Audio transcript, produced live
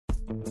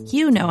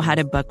You know how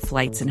to book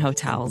flights and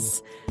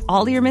hotels.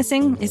 All you're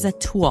missing is a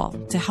tool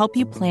to help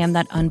you plan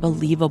that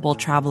unbelievable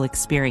travel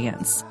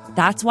experience.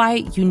 That's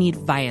why you need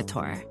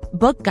Viator.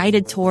 Book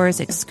guided tours,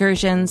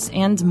 excursions,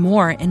 and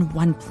more in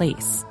one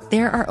place.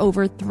 There are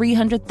over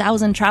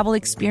 300,000 travel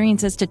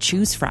experiences to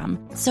choose from,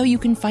 so you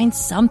can find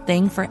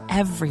something for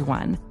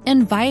everyone.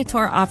 And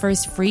Viator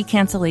offers free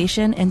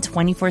cancellation and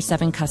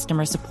 24/7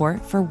 customer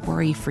support for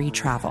worry-free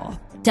travel.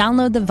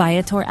 Download the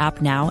Viator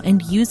app now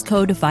and use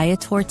code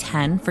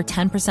Viator10 for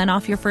 10%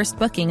 off your first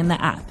booking in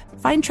the app.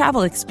 Find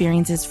travel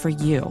experiences for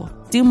you.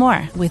 Do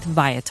more with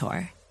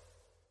Viator.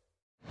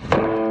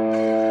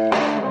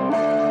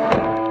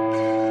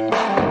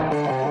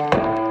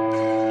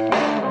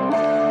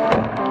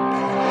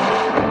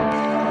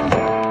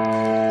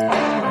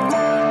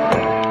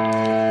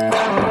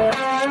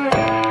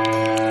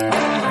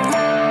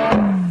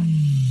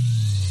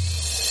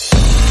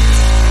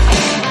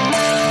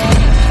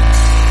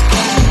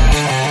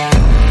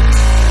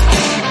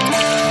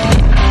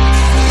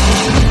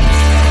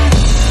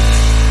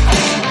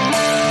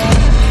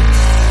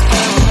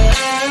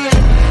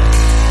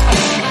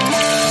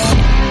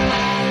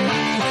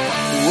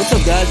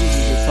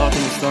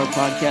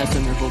 Podcast.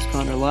 I'm your host,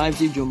 Connor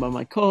Livesey, joined by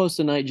my co-host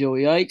tonight,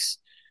 Joey Ikes.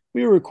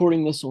 We are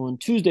recording this on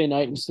Tuesday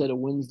night instead of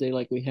Wednesday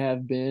like we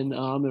have been,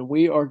 and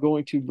we are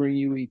going to bring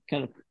you, we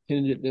kind of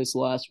hinted this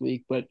last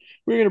week, but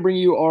we're going to bring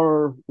you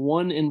our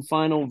first and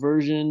final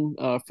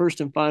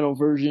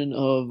version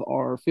of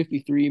our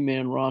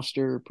 53-man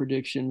roster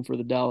prediction for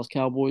the Dallas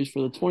Cowboys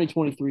for the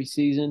 2023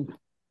 season.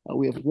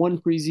 We have one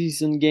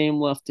preseason game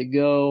left to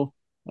go.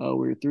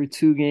 We were through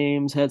two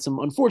games, had some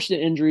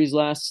unfortunate injuries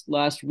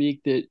last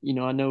week that,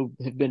 I know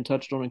have been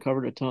touched on and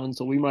covered a ton,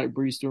 so we might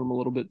breeze through them a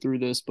little bit through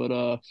this.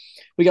 But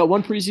we got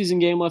one preseason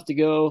game left to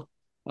go.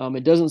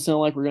 It doesn't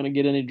sound like we're going to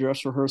get any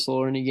dress rehearsal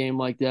or any game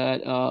like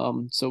that.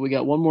 So we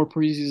got one more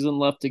preseason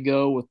left to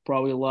go with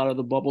probably a lot of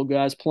the bubble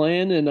guys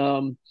playing.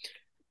 And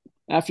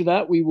after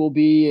that, we will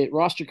be at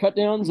roster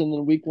cutdowns, and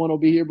then week one will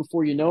be here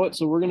before you know it.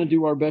 So we're going to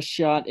do our best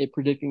shot at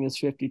predicting this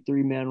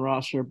 53-man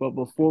roster. But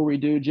before we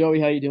do,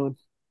 Joey, how you doing?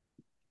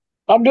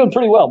 I'm doing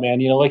pretty well, man.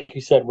 Like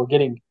you said, we're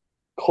getting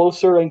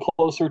closer and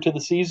closer to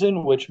the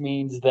season, which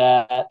means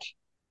that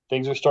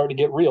things are starting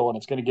to get real, and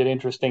it's going to get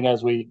interesting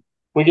as we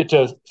get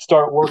to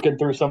start working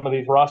through some of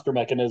these roster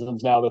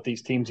mechanisms now that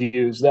these teams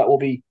use. That will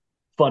be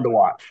fun to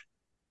watch.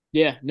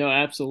 Yeah, no,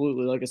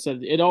 absolutely. Like I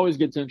said, it always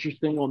gets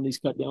interesting on these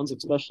cutdowns,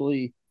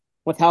 especially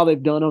with how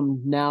they've done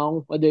them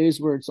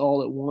nowadays, where it's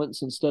all at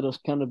once instead of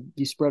kind of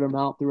you spread them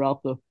out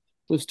throughout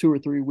those 2 or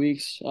 3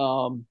 weeks.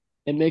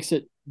 It makes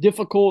it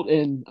difficult,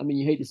 and I mean,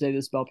 you hate to say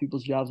this about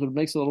people's jobs, but it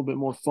makes it a little bit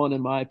more fun,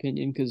 in my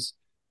opinion, because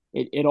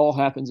it all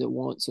happens at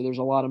once. So there's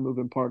a lot of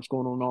moving parts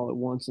going on all at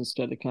once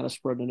instead of kind of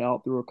spreading it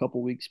out through a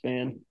couple week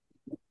span.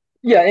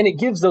 Yeah, and it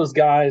gives those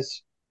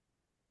guys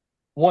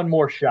one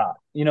more shot,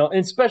 and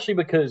especially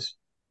because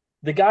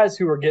the guys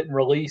who are getting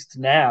released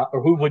now,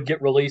 or who would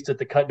get released at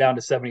the cut down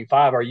to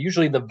 75, are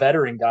usually the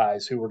veteran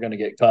guys who are going to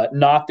get cut,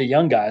 not the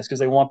young guys, because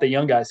they want the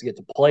young guys to get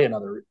to play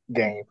another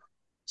game.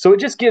 So it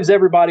just gives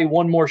everybody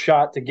one more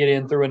shot to get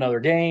in through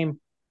another game,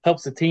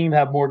 helps the team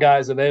have more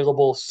guys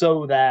available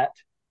so that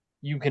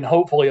you can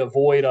hopefully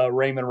avoid a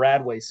Raymond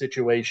Radway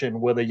situation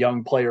with a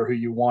young player who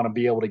you want to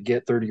be able to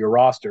get through to your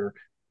roster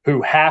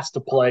who has to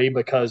play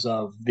because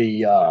of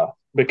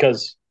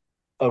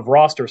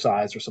roster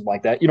size or something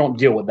like that. You don't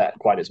deal with that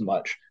quite as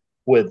much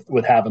with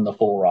having the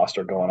full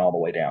roster going all the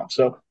way down.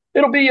 So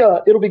it'll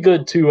be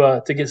good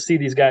to see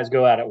these guys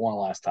go at it one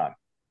last time.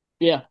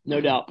 Yeah, no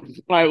doubt. All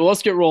right, well,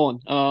 let's get rolling.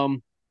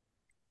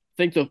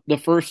 I think the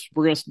first,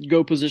 we're going to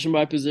go position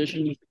by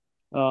position.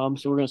 So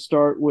we're going to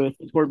start with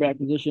the quarterback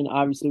position.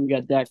 Obviously, we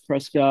got Dak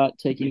Prescott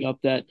taking up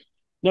that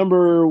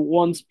number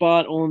one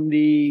spot on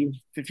the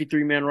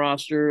 53-man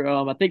roster.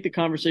 I think the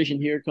conversation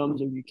here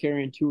comes of you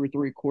carrying 2 or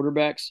 3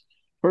 quarterbacks.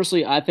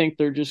 Personally, I think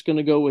they're just going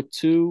to go with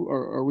 2.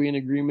 Or are we in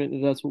agreement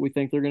that that's what we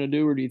think they're going to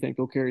do, or do you think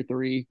they'll carry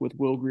 3 with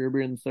Will Grier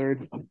being the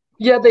third?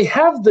 Yeah, they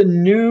have the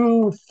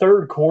new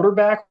third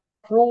quarterback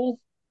rule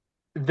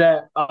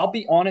that, I'll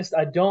be honest,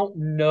 I don't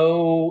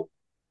know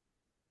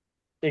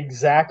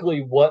exactly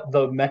what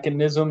the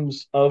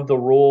mechanisms of the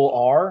rule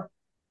are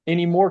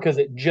anymore because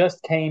it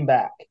just came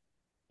back.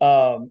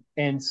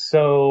 And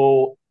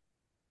so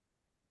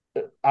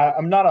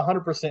I'm not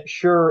 100%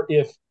 sure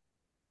if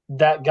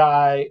that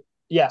guy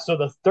 – yeah, so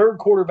the third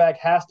quarterback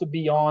has to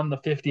be on the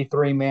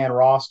 53-man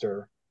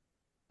roster,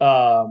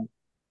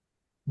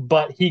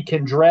 but he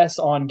can dress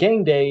on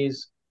game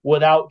days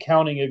without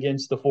counting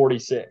against the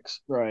 46.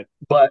 Right.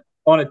 But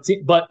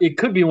but it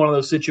could be one of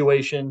those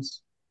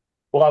situations.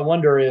 Well, I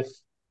wonder if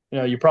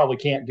you probably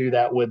can't do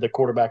that with the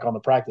quarterback on the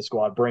practice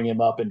squad. Bring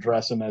him up and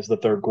dress him as the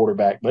third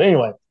quarterback. But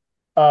anyway,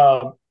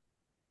 I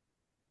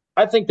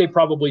think they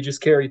probably just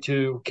carry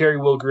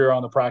Will Grier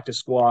on the practice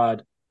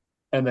squad,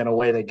 and then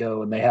away they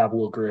go, and they have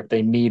Will Grier if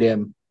they need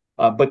him.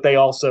 But they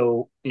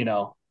also,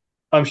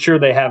 I'm sure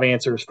they have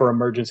answers for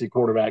emergency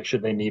quarterbacks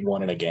should they need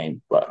one in a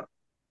game. But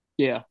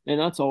yeah, and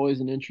that's always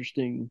an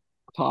interesting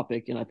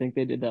topic, and I think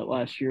they did that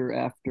last year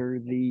after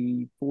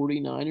the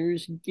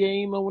 49ers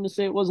game. I want to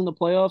say it was in the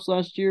playoffs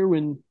last year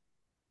when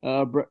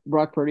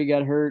Brock Purdy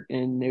got hurt,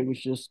 and it was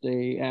just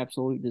a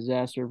absolute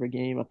disaster of a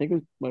game. I think it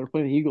was they were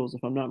playing the Eagles,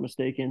 if I'm not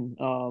mistaken.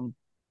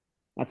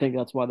 I think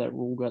that's why that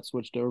rule got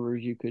switched over.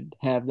 Is you could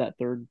have that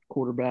third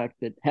quarterback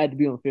that had to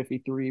be on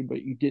 53,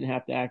 but you didn't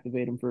have to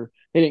activate him for.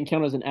 They didn't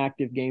count as an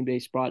active game day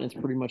spot. And it's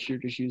pretty much you're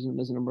just using them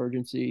as an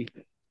emergency,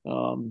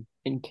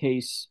 in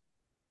case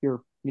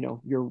your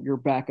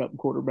backup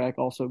quarterback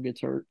also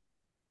gets hurt.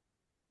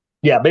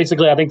 Yeah,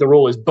 basically, I think the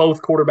rule is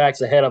both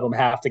quarterbacks ahead of him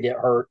have to get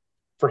hurt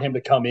for him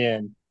to come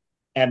in,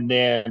 and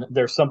then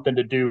there's something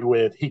to do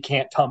with he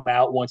can't come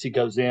out once he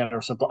goes in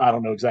or something. I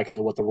don't know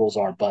exactly what the rules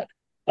are, but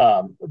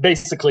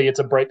basically, it's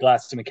a break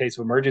glass in a case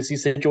of emergency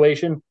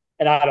situation,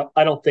 and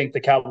I don't think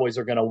the Cowboys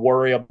are going to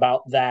worry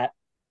about that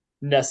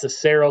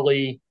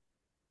necessarily,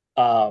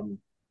 um,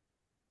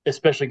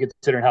 especially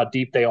considering how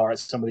deep they are at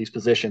some of these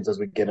positions as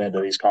we get into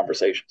these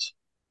conversations.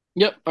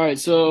 Yep. All right.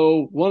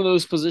 So one of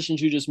those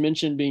positions you just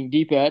mentioned being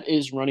deep at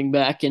is running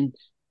back, and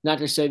not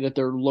to say that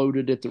they're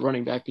loaded at the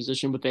running back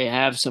position, but they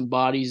have some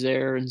bodies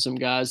there and some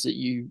guys that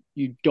you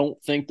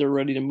don't think they're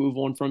ready to move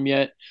on from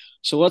yet.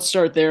 So let's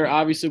start there.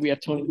 Obviously, we have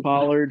Tony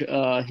Pollard.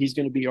 He's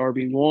going to be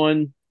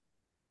RB1.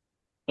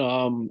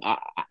 I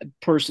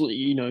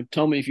personally,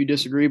 tell me if you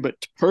disagree, but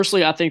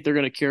personally, I think they're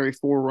going to carry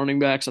four running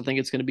backs. I think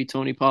it's going to be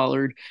Tony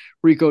Pollard,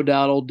 Rico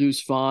Dowdle,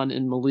 Deuce Vaughn,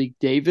 and Malik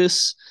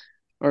Davis.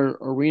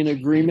 Are we in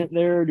agreement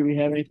there? Do we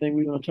have anything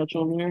we want to touch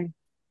on there?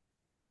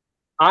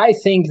 I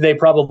think they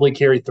probably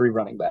carry three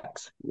running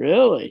backs.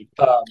 Really?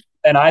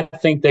 And I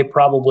think they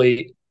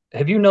probably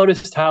have you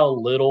noticed how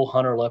little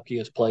Hunter Lepke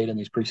has played in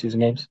these preseason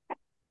games?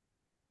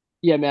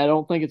 Yeah, man, I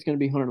don't think it's going to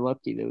be Hunter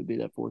Lepke that would be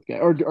that fourth guy.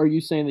 Or are you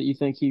saying that you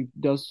think he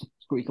does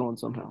squeak on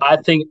somehow? I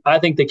think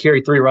they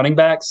carry three running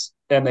backs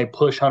and they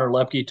push Hunter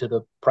Lepke to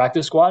the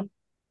practice squad,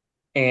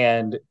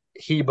 and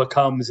he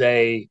becomes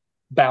a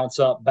bounce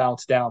up,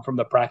 bounce down from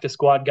the practice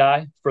squad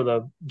guy for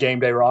the game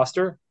day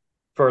roster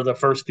for the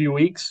first few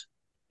weeks,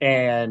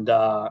 and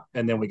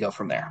then we go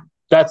from there.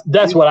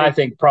 That's what I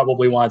think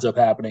probably winds up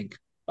happening.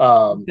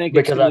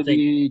 Because I think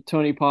be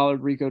Tony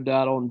Pollard, Rico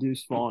Dowdle, and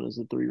Deuce Vaughn as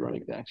the three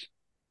running backs.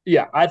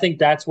 Yeah, I think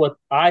that's what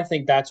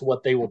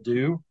they will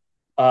do.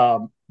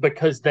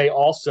 Because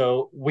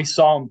we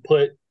saw him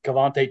put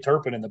Cavante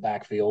Turpin in the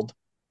backfield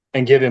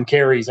and give him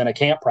carries in a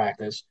camp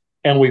practice,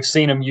 and we've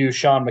seen him use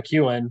Sean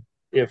McEwen.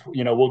 If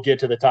we'll get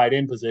to the tight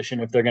end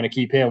position if they're going to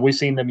keep him. We've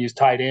seen them use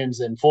tight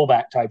ends and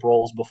fullback type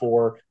roles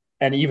before,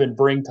 and even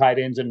bring tight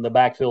ends into the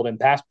backfield in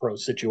pass pro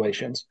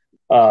situations.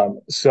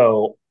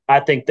 So I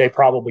think they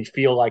probably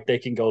feel like they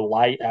can go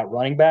light at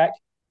running back,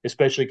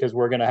 especially because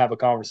we're going to have a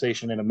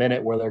conversation in a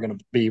minute where they're going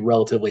to be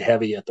relatively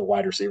heavy at the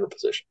wide receiver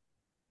position.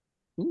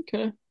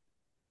 Okay.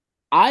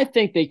 I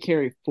think they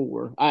carry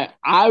four.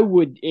 I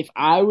would, if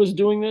I was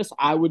doing this,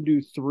 I would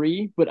do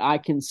three, but I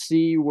can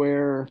see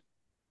where,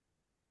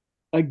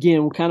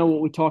 again, kind of what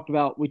we talked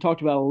about. We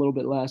talked about a little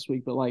bit last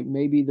week, but like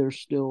maybe they're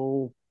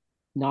still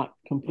not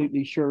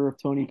completely sure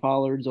if Tony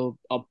Pollard's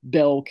a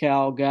bell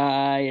cow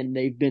guy, and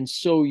they've been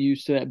so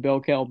used to that bell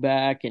cow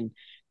back. And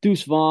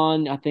Deuce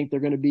Vaughn, I think they're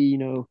going to be,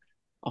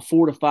 a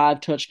 4 to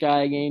 5 touch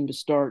guy a game to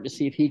start to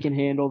see if he can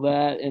handle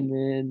that. And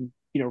then,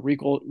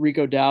 Rico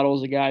Dowdle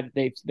is a guy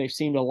that they've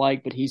seemed to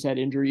like, but he's had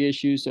injury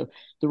issues. So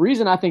the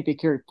reason I think they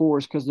carry four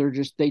is because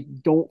they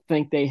don't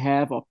think they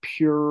have a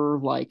pure,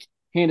 like,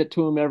 hand it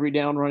to him every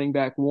down running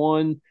back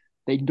one.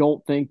 They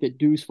don't think that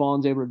Deuce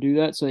Vaughn's able to do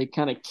that. So they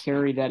kind of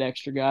carry that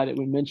extra guy that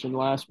we mentioned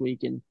last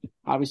week. And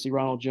obviously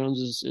Ronald Jones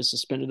is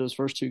suspended those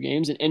first two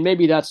games. And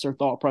maybe that's their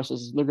thought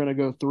process. They're going to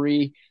go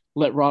three,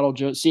 let Ronald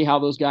Jones see how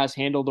those guys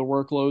handle the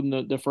workload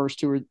in the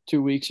first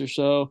 2 weeks or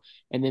so.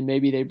 And then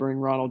maybe they bring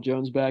Ronald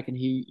Jones back and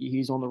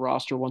he's on the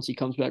roster once he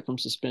comes back from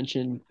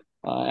suspension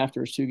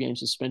after his 2-game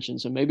suspension.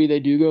 So maybe they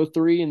do go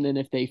three. And then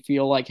if they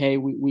feel like, hey,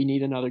 we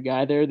need another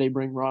guy there, they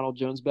bring Ronald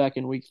Jones back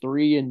in week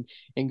 3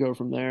 and go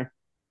from there.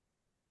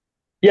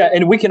 Yeah,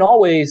 and we can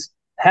always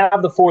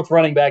have the fourth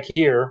running back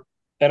here,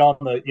 and on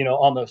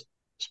the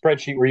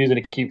spreadsheet we're using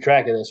to keep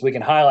track of this, we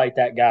can highlight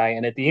that guy.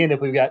 And at the end,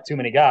 if we've got too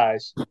many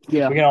guys, we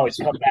can always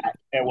come back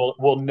and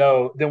we'll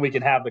know. Then we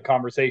can have the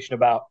conversation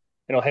about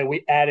hey,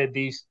 we added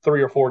these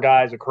 3 or 4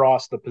 guys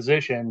across the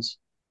positions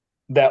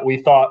that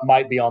we thought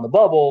might be on the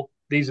bubble.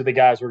 These are the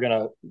guys we're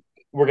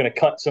gonna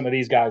cut some of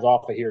these guys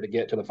off of here to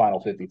get to the final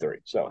 53.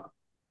 So.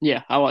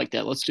 Yeah, I like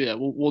that. Let's do that.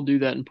 We'll do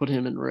that and put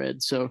him in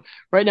red. So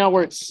right now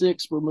we're at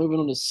 6. We're moving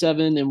on to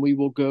 7, and we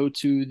will go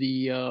to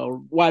the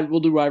We'll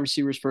do wide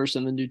receivers first,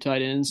 and then do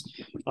tight ends.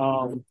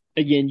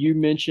 Again, you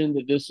mentioned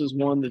that this is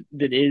one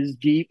that is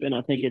deep, and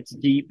I think it's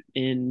deep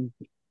in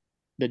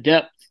the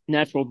depth,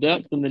 natural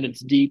depth, and then it's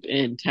deep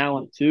in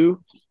talent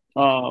too.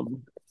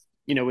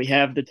 We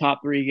have the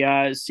top 3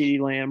 guys: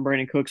 CeeDee Lamb,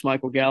 Brandon Cooks,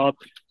 Michael Gallup.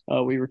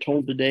 We were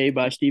told today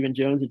by Stephen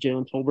Jones that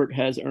Jalen Tolbert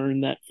has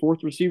earned that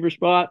 4th receiver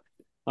spot.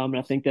 And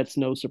I think that's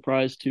no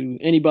surprise to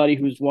anybody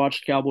who's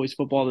watched Cowboys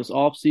football this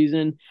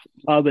offseason.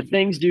 But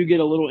things do get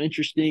a little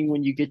interesting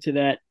when you get to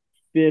that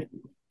 5th,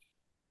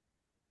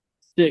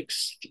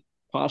 6th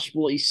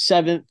possibly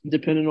 7th,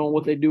 depending on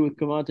what they do with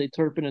Cavante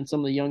Turpin and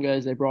some of the young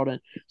guys they brought in.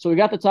 So we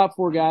got the top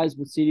 4 guys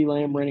with CeeDee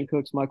Lamb, Brandon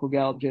Cooks, Michael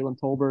Gallup, Jalen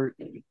Tolbert.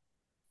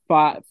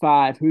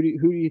 Five. Who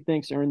do you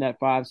think's earned that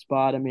 5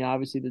 spot? I mean,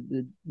 obviously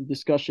the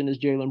discussion is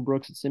Jalen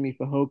Brooks and Simi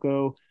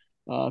Fehoko.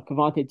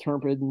 Cavante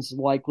Turpin's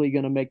likely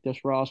going to make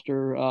this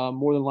roster,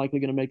 more than likely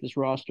going to make this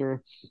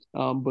roster,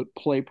 but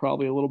play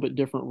probably a little bit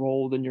different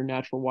role than your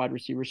natural wide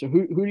receiver. So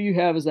who do you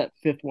have as that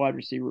 5th wide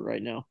receiver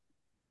right now?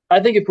 I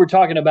think if we're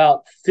talking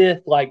about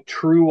 5th, like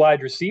true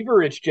wide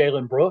receiver, it's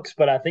Jalen Brooks.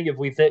 But I think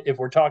if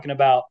we're talking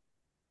about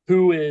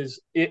who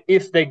is,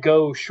 if they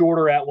go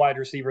shorter at wide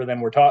receiver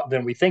than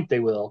we think they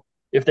will,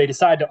 if they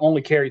decide to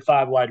only carry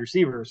 5 wide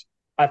receivers,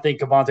 I think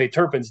Cavante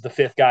Turpin's the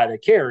 5th guy to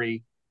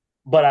carry.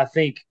 But I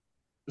think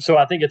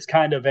it's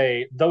kind of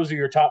those are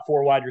your top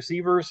 4 wide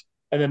receivers,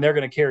 and then they're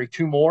going to carry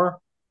 2 more.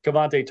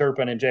 Cavante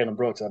Turpin and Jalen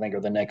Brooks, I think,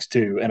 are the next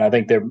 2, and I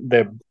think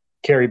they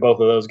carry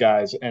both of those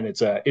guys, and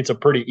it's a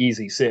pretty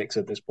easy 6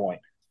 at this point,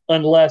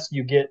 unless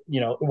you get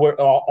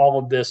all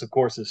of this, of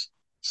course, is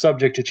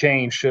subject to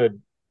change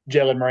should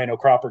Jalen Moreno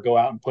Cropper go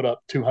out and put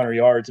up 200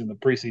 yards in the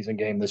preseason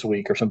game this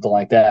week or something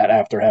like that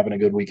after having a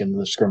good weekend in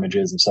the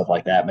scrimmages and stuff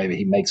like that. Maybe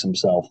he makes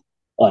himself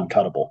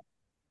uncuttable.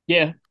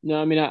 Yeah, no,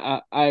 I mean,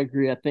 I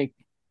agree. I think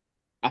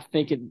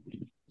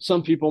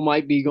some people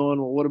might be going,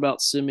 well, what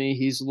about Simi?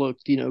 He's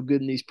looked,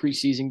 good in these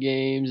preseason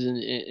games.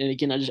 And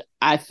again,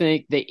 I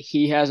think that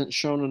he hasn't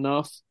shown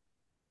enough.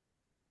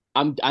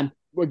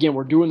 Again,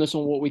 we're doing this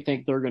on what we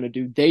think they're going to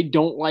do. They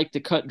don't like to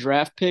cut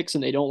draft picks,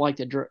 and they don't like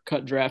to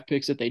cut draft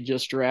picks that they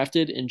just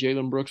drafted. And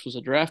Jalen Brooks was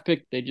a draft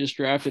pick they just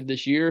drafted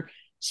this year.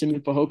 Simi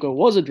Fehoko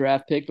was a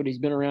draft pick, but he's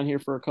been around here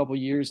for a couple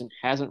of years and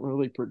hasn't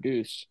really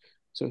produced.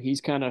 So he's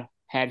kind of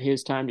had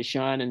his time to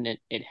shine, and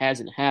it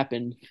hasn't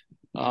happened.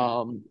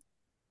 So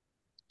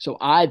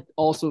I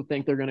also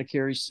think they're going to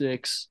carry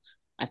 6.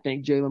 I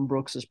think Jalen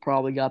Brooks has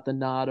probably got the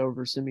nod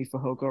over Simi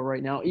Fehoko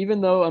right now,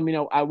 even though, I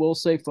mean, I will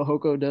say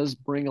Fehoko does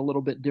bring a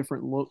little bit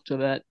different look to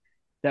that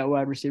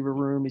wide receiver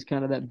room. He's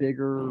kind of that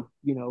bigger,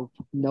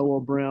 Noah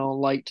Brown,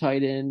 light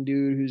tight end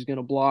dude who's going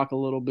to block a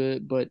little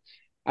bit. But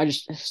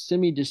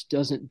Simi just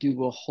doesn't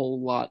do a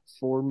whole lot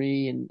for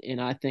me.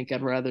 And I think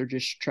I'd rather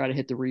just try to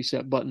hit the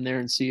reset button there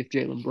and see if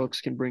Jalen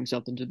Brooks can bring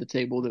something to the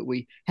table that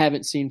we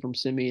haven't seen from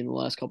Simi in the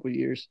last couple of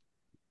years.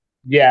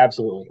 Yeah,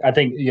 absolutely. I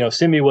think,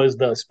 Simi was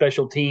the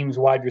special teams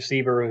wide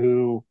receiver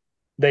who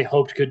they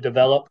hoped could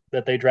develop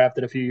that they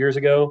drafted a few years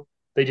ago.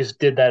 They just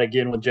did that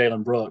again with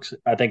Jalen Brooks.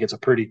 I think it's a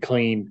pretty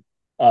clean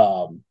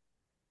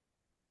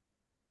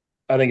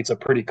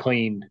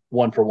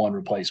one-for-one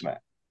replacement.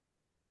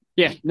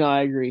 Yeah, no,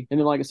 I agree. And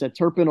then, like I said,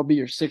 Turpin will be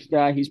your 6th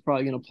guy. He's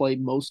probably going to play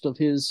most of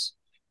his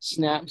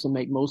snaps and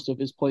make most of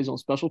his plays on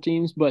special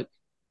teams. But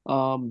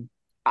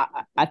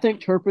I think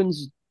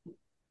Turpin's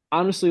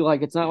honestly,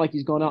 like, it's not like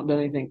he's gone out and done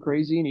anything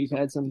crazy, and he's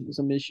had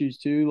some issues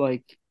too.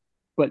 Like,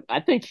 but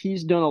I think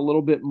he's done a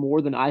little bit more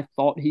than I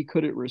thought he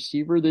could at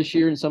receiver this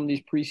year in some of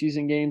these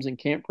preseason games and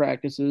camp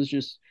practices,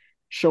 just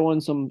showing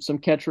some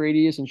catch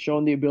radius and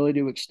showing the ability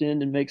to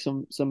extend and make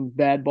some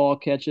bad ball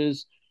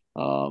catches.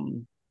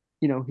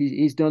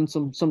 He's done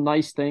some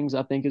nice things,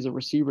 I think, as a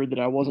receiver that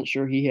I wasn't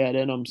sure he had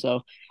in him. So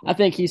I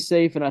think he's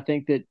safe, and I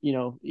think that,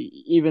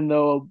 even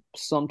though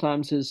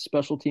sometimes his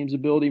special teams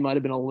ability might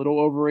have been a little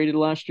overrated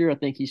last year, I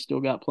think he's still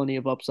got plenty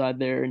of upside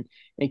there and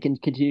can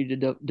continue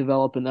to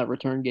develop in that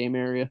return game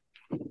area.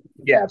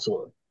 Yeah,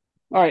 absolutely.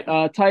 All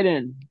right, tight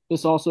end.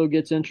 This also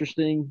gets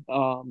interesting.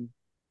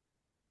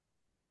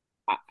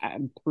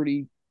 I'm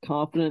pretty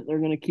confident they're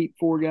going to keep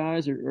 4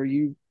 guys. Are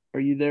you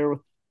there with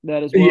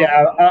that as well?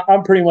 Yeah,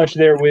 I'm pretty much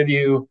there with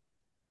you.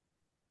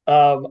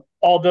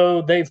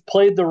 Although they've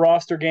played the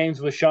roster games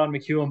with Sean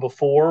McEwen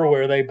before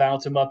where they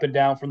bounce him up and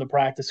down from the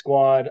practice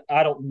squad,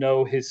 I don't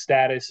know his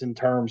status in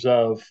terms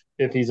of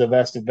if he's a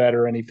vested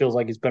veteran. He feels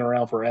like he's been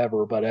around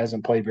forever, but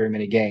hasn't played very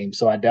many games,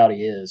 so I doubt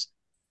he is.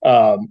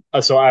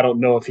 So I don't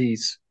know if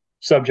he's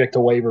subject to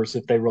waivers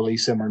if they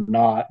release him or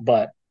not,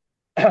 but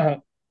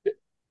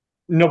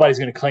nobody's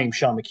going to claim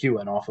Sean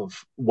McEwen off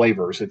of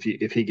waivers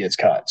if he gets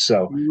cut.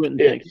 So you wouldn't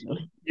think so.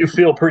 You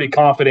feel pretty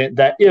confident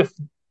that if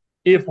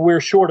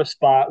we're short a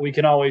spot, we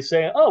can always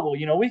say, oh,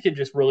 well, we can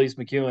just release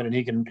McEwen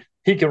and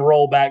he can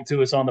roll back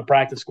to us on the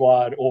practice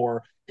squad,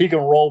 or he can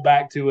roll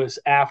back to us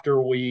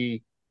after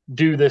we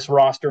do this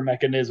roster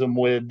mechanism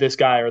with this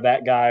guy or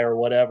that guy or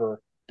whatever,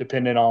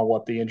 depending on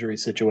what the injury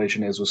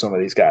situation is with some of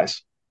these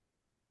guys.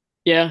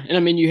 Yeah, and I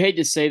mean, you hate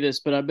to say this,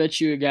 but I bet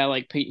you a guy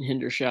like Peyton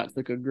Hendershot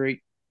took a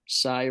great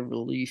sigh of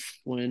relief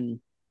when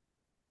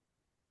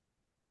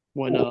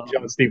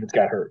John Stevens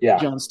got hurt. Yeah,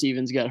 John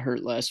Stevens got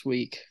hurt last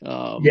week.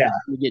 Yeah,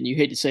 again, you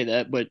hate to say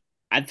that, but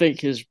I think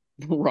his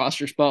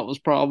roster spot was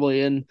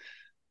probably in,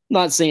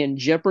 not saying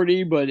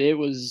jeopardy, but it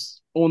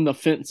was on the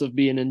fence of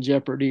being in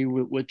jeopardy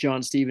with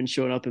John Stevens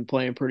showing up and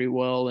playing pretty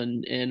well.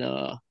 And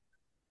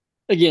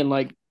again,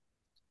 like,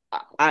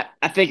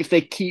 I think if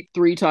they keep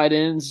 3 tight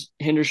ends,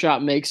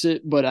 Hendershot makes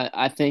it, but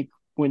I think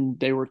when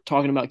they were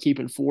talking about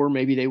keeping 4,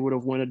 maybe they would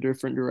have went a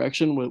different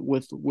direction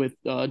with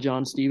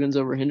John Stevens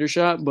over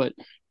Hendershot. But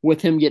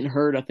with him getting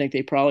hurt, I think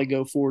they probably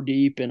go four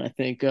deep, and I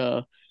think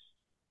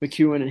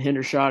McEwen and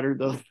Hendershot are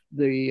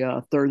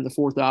the third and the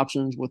fourth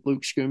options, with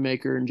Luke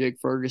Schoonmaker and Jake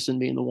Ferguson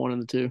being the one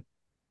and the two.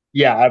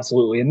 Yeah,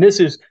 absolutely. And this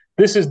is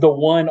the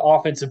one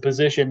offensive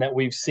position that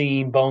we've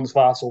seen Bones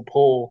Fossil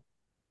pull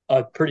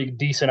a pretty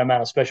decent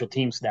amount of special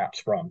team snaps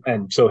from.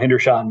 And so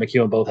Hendershot and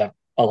McEwen both have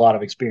a lot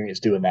of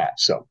experience doing that.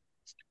 So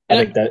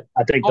I think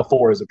the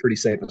four is a pretty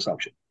safe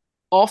assumption.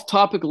 Off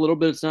topic a little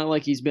bit, it's not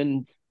like he's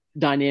been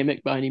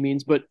dynamic by any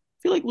means, but I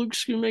feel like Luke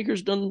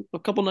Schoonmaker's done a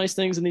couple nice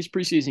things in these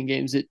preseason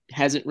games. It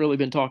hasn't really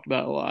been talked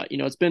about a lot.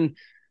 It's been,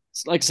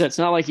 like I said, it's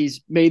not like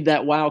he's made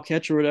that wow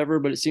catch or whatever,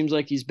 but it seems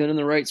like he's been in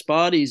the right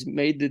spot. He's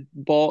made the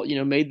ball,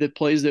 made the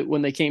plays that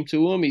when they came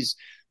to him, he's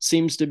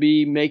seems to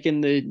be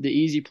making the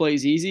easy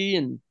plays easy.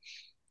 And,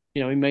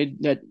 he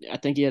made that, I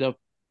think he had a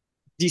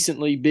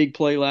decently big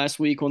play last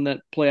week on that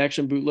play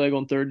action bootleg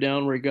on third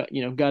down where he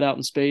got out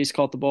in space,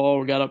 caught the ball,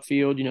 or got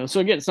upfield. So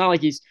again, it's not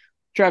like he's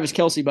Travis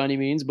Kelce by any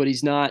means, but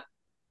he's not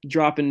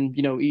dropping,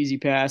 easy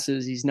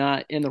passes. He's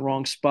not in the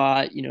wrong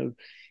spot.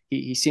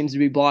 He seems to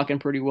be blocking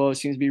pretty well. He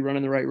seems to be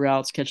running the right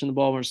routes, catching the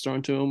ball when it's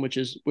thrown to him, which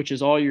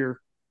is all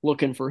you're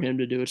looking for him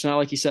to do. It's not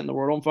like he's setting the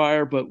world on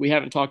fire, but we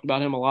haven't talked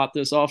about him a lot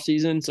this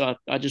offseason. So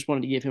I just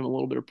wanted to give him a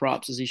little bit of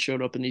props as he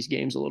showed up in these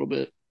games a little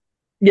bit.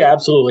 Yeah,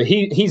 absolutely.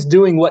 He's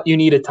doing what you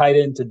need a tight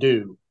end to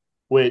do,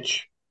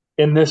 which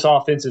in this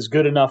offense is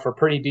good enough for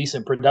pretty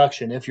decent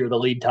production if you're the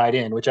lead tight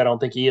end, which I don't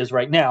think he is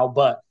right now,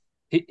 but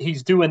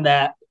he's doing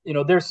that.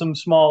 There's some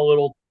small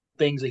little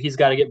things that he's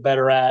got to get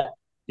better at,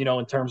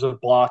 in terms of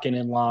blocking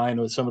in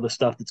line with some of the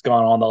stuff that's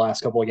gone on the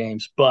last couple of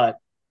games. But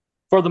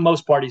for the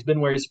most part, he's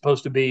been where he's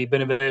supposed to be,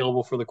 been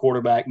available for the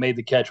quarterback, made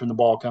the catch when the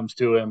ball comes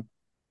to him.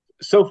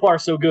 So far,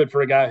 so good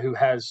for a guy who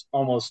has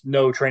almost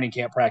no training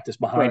camp practice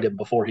behind him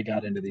before he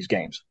got into these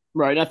games.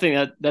 Right. I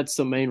think that's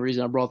the main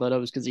reason I brought that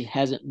up, is because he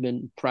hasn't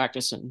been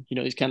practicing.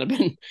 He's kind of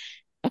been,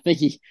 I think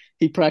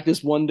he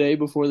practiced one day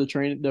before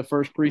the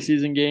first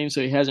preseason game, so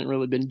he hasn't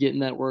really been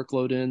getting that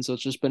workload in. So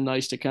it's just been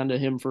nice to kind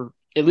of him for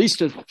at least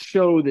to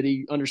show that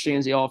he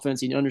understands the offense,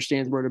 he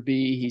understands where to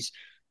be. He's,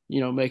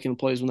 making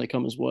plays when they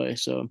come his way.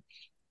 So,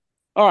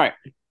 all right.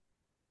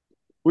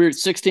 We're at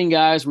 16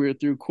 guys. We're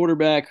through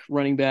quarterback,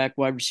 running back,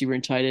 wide receiver,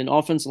 and tight end.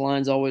 Offensive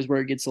line is always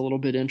where it gets a little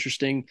bit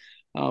interesting.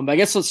 I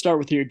guess let's start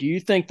with here. Do you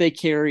think they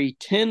carry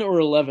 10 or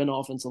 11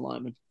 offensive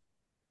linemen?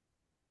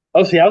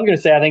 Oh, see, I was going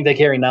to say I think they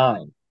carry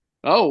 9.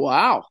 Oh,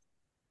 wow.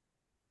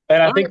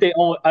 And I think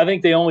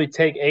they only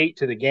take 8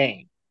 to the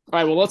game. All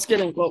right, well, let's get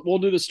in. We'll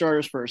do the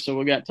starters first. So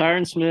we got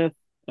Tyron Smith,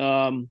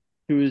 who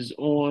is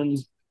on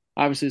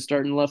obviously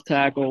starting left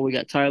tackle. We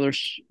got Tyler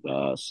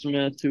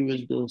Smith, who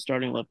is the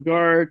starting left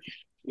guard.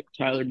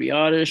 Tyler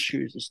Biotish,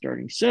 who's the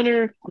starting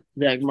center,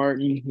 Zach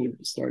Martin, who's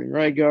the starting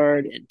right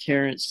guard, and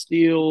Terrence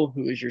Steele,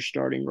 who is your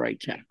starting right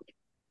tackle.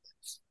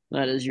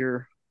 That is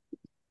your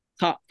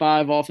top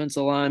 5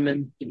 offensive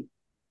linemen.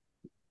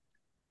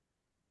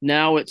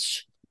 Now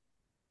it's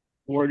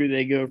where do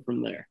they go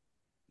from there?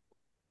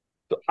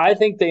 So I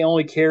think they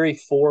only carry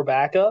 4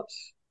 backups.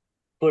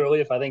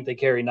 Clearly, if I think they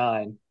carry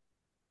 9.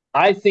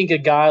 I think a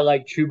guy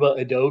like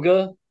Chuba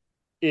Edoga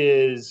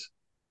is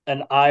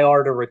an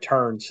IR to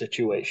return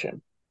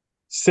situation,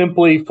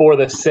 simply for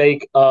the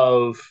sake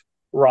of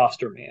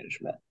roster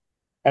management.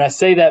 And I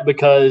say that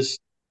because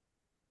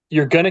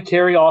you're going to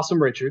carry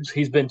Awesome Richards.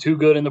 He's been too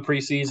good in the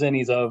preseason.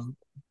 He's a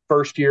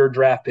first-year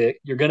draft pick.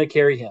 You're going to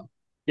carry him.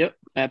 Yep,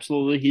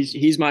 absolutely.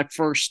 He's my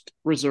first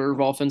reserve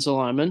offensive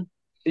lineman.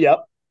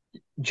 Yep.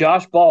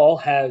 Josh Ball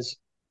has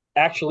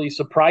actually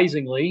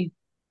surprisingly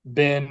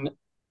been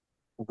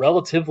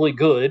relatively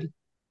good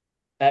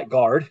at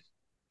guard,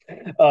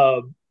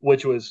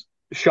 which was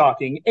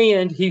shocking.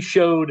 And he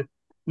showed,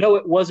 no,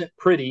 it wasn't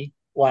pretty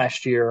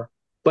last year,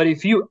 but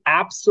if you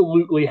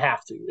absolutely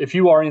have to, if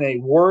you are in a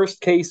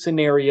worst case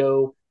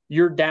scenario,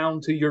 you're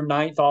down to your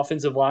 9th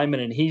offensive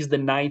lineman and he's the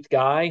 9th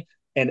guy,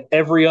 and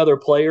every other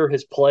player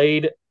has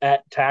played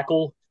at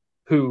tackle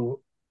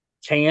who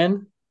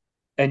can,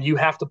 and you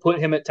have to put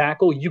him at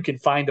tackle, you can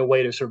find a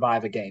way to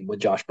survive a game with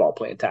Josh Ball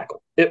playing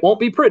tackle. It won't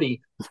be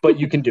pretty, but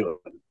you can do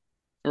it.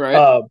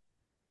 Right.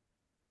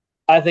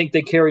 I think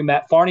they carry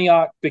Matt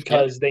Farniok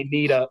because they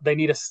need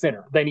a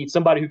center. They need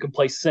somebody who can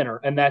play center,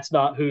 and that's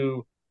not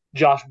who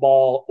Josh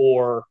Ball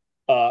or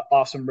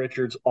Awesome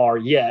Richards are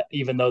yet,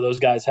 even though those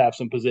guys have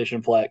some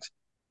position flex.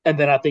 And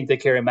then I think they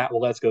carry Matt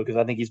Waletzko because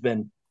I think he's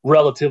been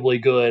relatively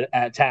good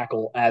at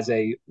tackle as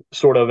a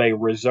sort of a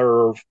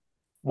reserve,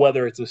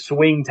 whether it's a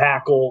swing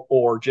tackle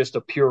or just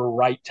a pure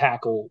right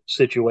tackle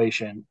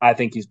situation. I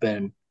think he's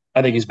been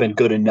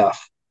good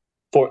enough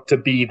to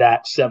be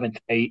that 7th,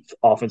 8th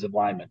offensive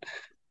lineman.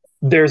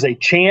 There's a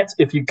chance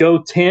if you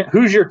go 10,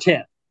 who's your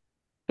 10th?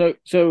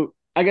 So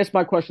I guess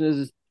my question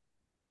is,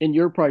 and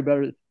you're probably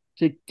better,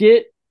 to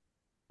get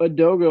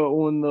Edoga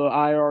on the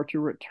IR to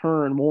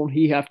return, won't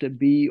he have to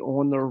be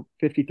on the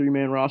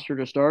 53-man roster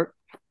to start?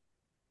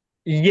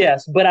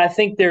 Yes, but I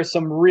think there's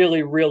some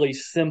really, really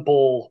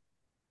simple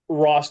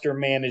roster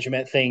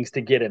management things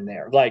to get in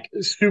there. Like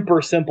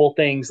super simple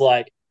things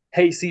like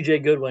hey,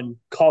 CJ Goodwin,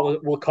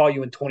 we'll call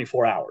you in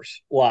 24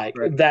 hours. Like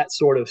Right. that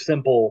sort of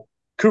simple.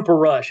 Cooper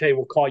Rush, hey,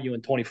 we'll call you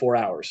in 24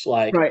 hours.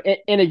 Like, Right.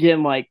 And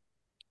again, like,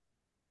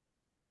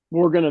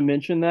 we're gonna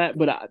mention that,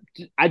 but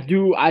I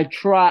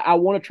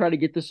want to try to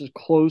get this as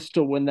close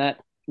to when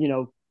that,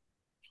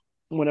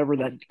 whenever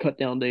that cut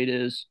down date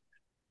is.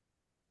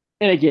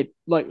 And again,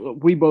 like,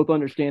 we both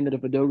understand that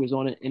if Adoga's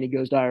on it and he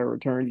goes to IR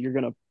return, you're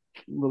gonna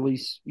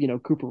release,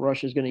 Cooper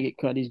Rush is gonna get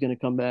cut, he's gonna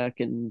come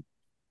back, and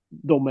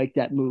they'll make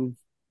that move,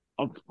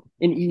 an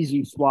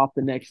easy swap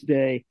the next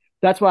day.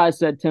 That's why I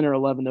said 10 or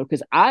 11 though,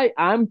 because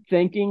I'm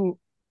thinking,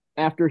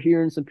 after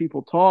hearing some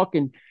people talk,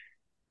 and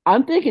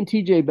I'm thinking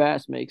TJ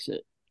Bass makes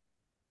it.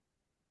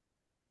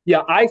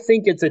 yeah, I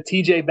think it's a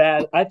TJ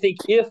Bass. I think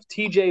if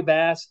TJ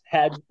Bass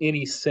had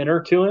any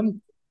center to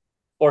him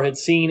or had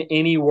seen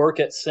any work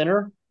at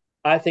center,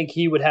 I think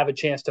he would have a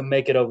chance to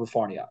make it over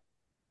Farniok.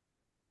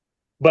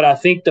 But I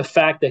think the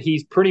fact that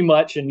he's pretty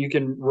much, and you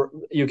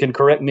can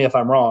correct me if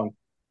I'm wrong,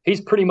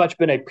 he's pretty much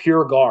been a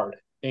pure guard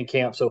in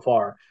camp so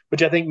far,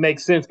 which I think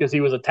makes sense because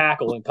he was a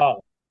tackle in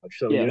college.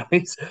 So Yeah.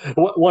 he's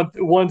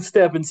one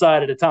step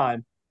inside at a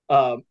time.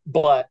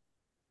 But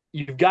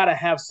you've got to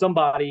have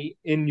somebody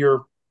in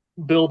your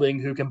building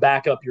who can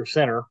back up your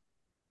center.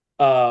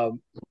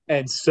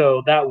 And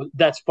so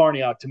that's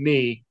Farniok to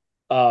me.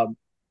 Um,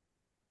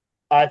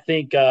 I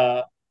think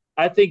I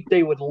think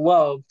they would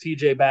love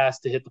TJ Bass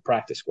to hit the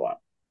practice squad.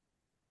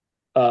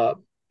 Uh,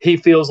 he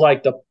feels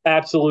like the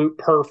absolute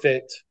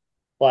perfect,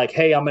 like,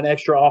 hey, I'm an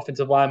extra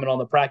offensive lineman on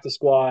the practice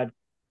squad,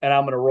 and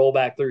I'm going to roll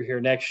back through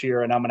here next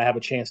year, and I'm going to have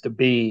a chance to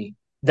be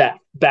that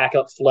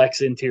backup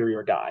flex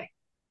interior guy.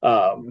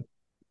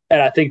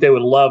 And I think they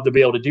would love to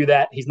be able to do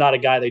that. He's not a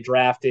guy they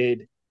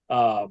drafted.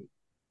 I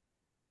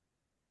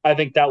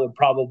think that would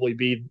probably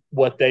be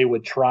what they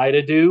would try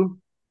to do.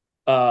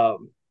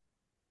 Um,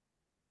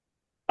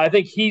 I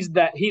think he's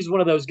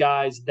one of those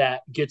guys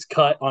that gets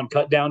cut on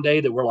cut down day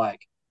that we're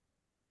like,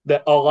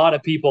 that a lot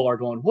of people are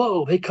going,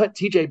 whoa, they cut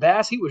TJ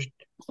Bass. He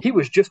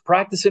was just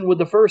practicing with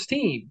the first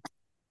team.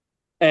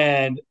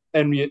 And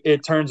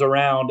it turns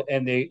around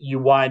and you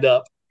wind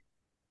up,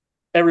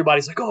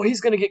 everybody's like, oh,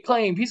 he's going to get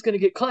claimed. He's going to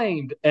get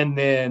claimed. And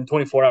then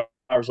 24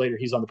 hours later,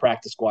 he's on the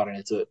practice squad,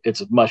 and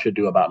it's a much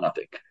ado about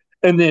nothing.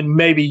 And then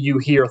maybe you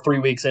hear 3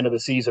 weeks into the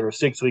season or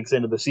 6 weeks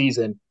into the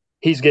season,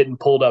 he's getting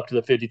pulled up to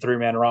the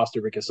 53-man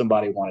roster because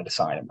somebody wanted to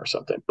sign him or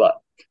something. But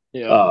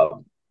Yeah.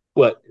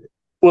 but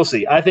we'll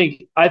see. I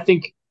think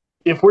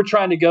if we're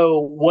trying to go,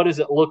 what does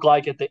it look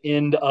like at the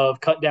end of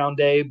cut down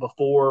day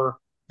before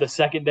the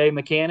second day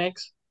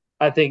mechanics?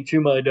 I think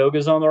Chuma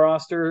Adoga's on the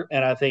roster,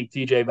 and I think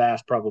TJ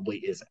Bass probably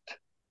isn't.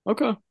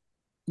 Okay.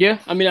 Yeah.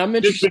 I mean, I'm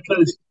Just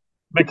interested.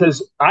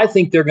 because I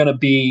think they're going to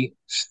be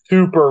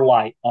super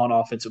light on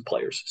offensive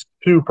players,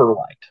 super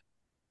light,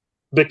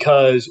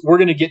 because we're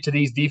going to get to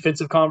these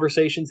defensive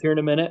conversations here in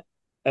a minute,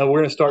 and we're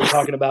going to start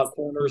talking about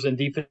corners and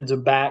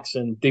defensive backs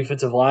and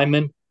defensive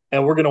linemen,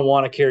 and we're going to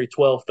want to carry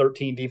 12,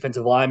 13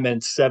 defensive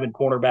linemen, 7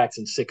 cornerbacks,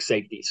 and 6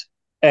 safeties.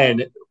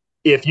 And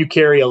if you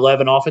carry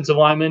 11 offensive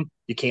linemen,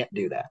 you can't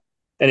do that.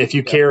 And if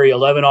you Yeah. carry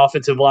 11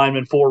 offensive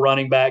linemen, 4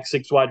 running backs,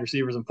 6 wide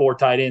receivers, and 4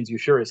 tight ends, you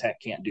sure as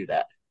heck can't do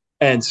that.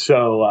 And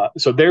so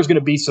there's going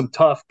to be some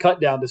tough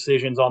cut down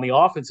decisions on the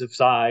offensive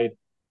side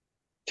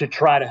to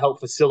try to help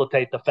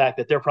facilitate the fact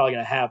that they're probably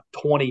going to have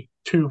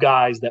 22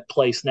 guys that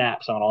play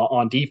snaps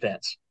on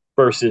defense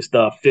versus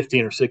the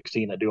 15 or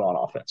 16 that do on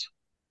offense.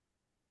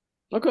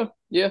 Okay.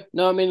 Yeah.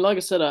 No, I mean, like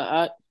I said,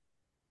 I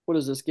what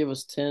does this give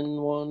us? 10,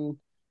 1,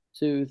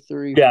 2,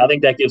 3, Yeah, I 4,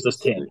 think that gives us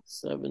 10. 6,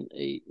 7,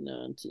 8,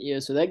 9, 10. Yeah,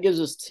 so that gives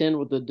us 10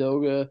 with the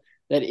Doga.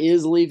 That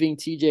is leaving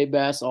TJ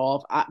Bass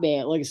off.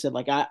 Man, like I said,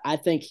 like I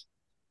think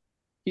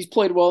he's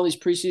played well in these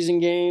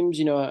preseason games.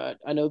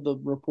 I know the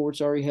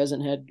reports are he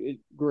hasn't had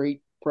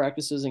great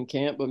practices in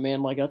camp, but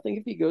man, like, I think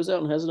if he goes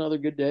out and has another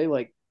good day,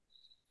 like,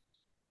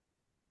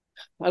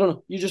 I don't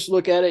know, you just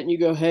look at it and you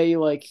go, hey,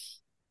 like,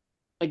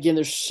 again,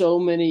 there's so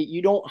many.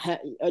 You don't have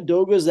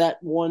Adoga's that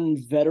one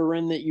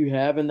veteran that you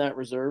have in that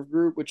reserve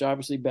group, which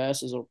obviously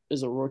Bass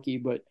is a rookie,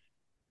 but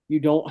you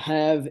don't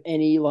have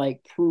any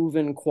like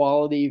proven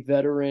quality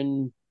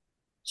veteran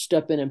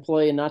step in and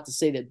play. And not to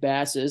say that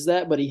Bass is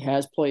that, but he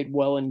has played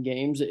well in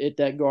games at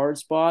that guard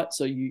spot.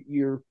 So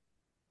you're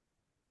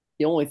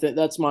the only thing.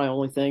 That's my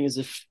only thing is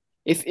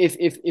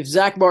if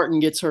Zach Martin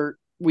gets hurt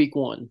week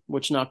 1,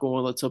 which not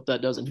going, let's hope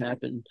that doesn't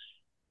happen.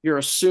 You're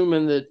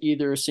assuming that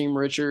either Asim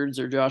Richards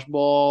or Josh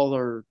Ball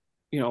or,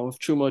 if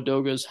Chuma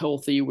Doga is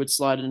healthy, would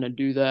slide in and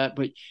do that.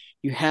 But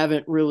you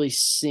haven't really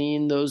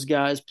seen those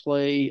guys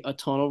play a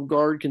ton of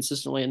guard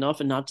consistently enough.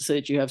 And not to say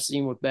that you have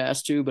seen with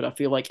Bass too, but I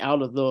feel like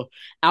out of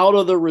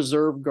the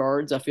reserve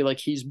guards, I feel like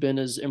he's been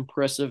as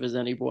impressive as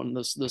anyone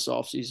this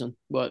offseason.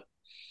 But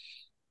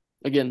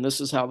again, this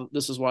is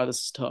why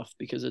this is tough,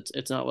 because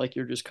it's not like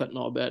you're just cutting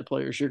all bad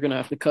players. You're going to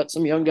have to cut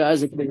some young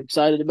guys that you're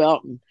excited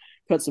about and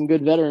cut some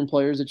good veteran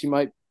players that you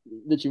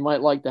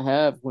might like to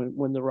have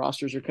when the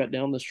rosters are cut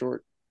down this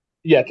short.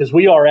 Yeah, because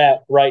we are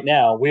at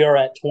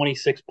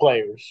 26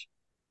 players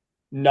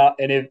not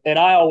and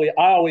I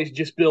always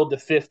just build to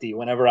 50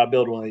 whenever I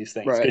build one of these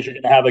things Right. because you're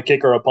going to have a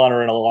kicker, a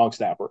punter, and a long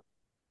snapper.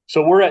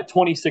 So we're at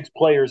 26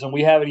 players and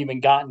we haven't even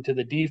gotten to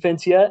the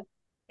defense yet.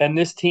 And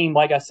this team,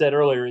 like I said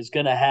earlier, is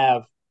going to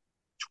have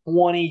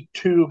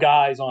 22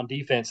 guys on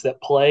defense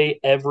that play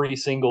every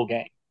single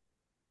game.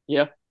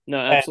 Yeah. No,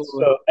 And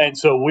absolutely.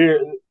 so we're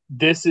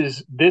this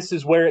is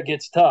where it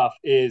gets tough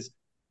is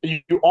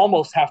you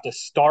almost have to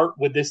start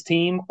with this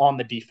team on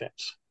the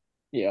defense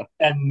Yeah.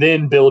 and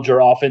then build your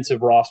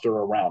offensive roster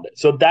around it.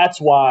 So that's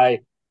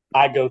why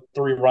I go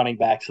 3 running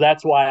backs.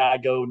 That's why I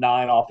go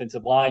 9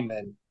 offensive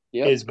linemen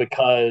Yep. is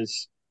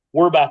because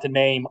we're about to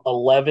name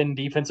 11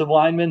 defensive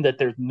linemen that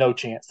there's no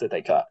chance that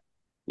they cut.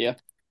 Yeah.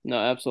 No,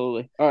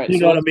 absolutely. All right. You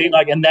So know what I let's mean? go.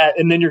 Like,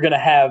 and then you're going to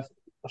have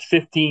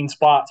 15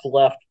 spots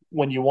left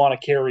when you want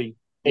to carry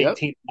Yep.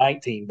 18,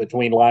 19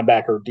 between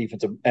linebacker,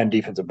 defensive, and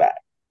defensive back.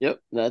 Yep.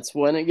 That's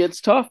when it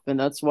gets tough, and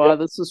that's why Yep.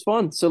 this is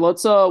fun. So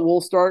we'll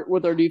start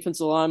with our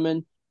defensive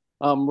linemen.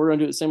 We're gonna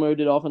do it the same way we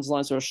did offensive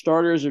line. So our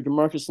starters are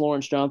Demarcus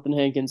Lawrence, Jonathan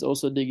Hankins,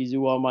 also Diggy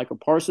Zuwa, Michael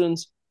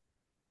Parsons.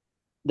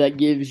 That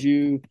gives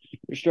you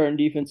your starting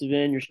defensive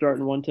end, your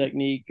starting one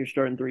technique, your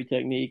starting three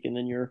technique, and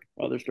then your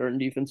other starting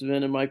defensive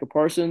end and Michael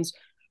Parsons.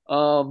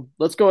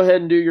 Let's go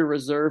ahead and do your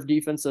reserve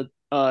defensive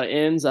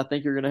ends. I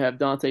think you're going to have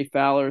Dante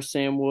Fowler,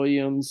 Sam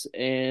Williams,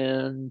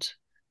 and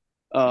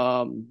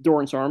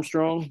Dorrance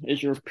Armstrong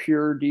is your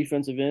pure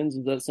defensive ends.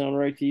 Does that sound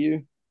right to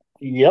you?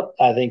 Yep,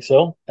 I think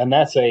so. And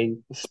that's a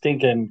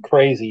stinking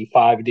crazy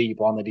 5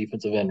 deep on the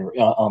defensive end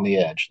on the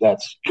edge.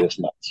 That's just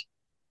nuts.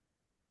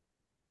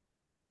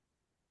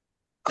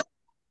 I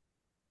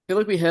feel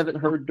like we haven't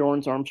heard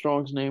Dorrance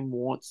Armstrong's name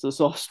once this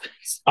offseason.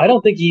 I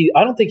don't think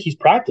he's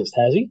practiced,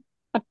 has he?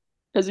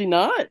 Has he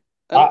not?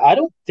 I I, don't. I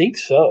don't think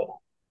so.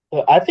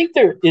 I think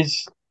there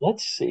is.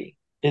 Let's see.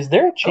 Is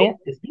there a I don't, chance?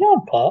 Is he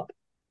on pup?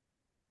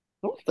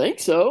 I don't think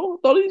so.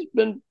 I thought he's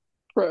been.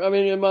 I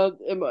mean,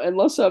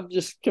 unless I'm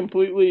just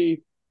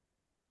completely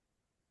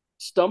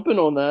stumping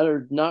on that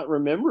or not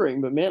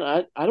remembering. But man,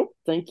 I don't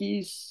think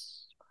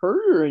he's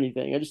hurt or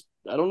anything.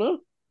 I don't know.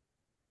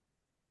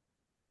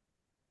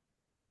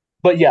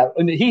 But yeah,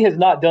 and he has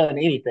not done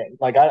anything.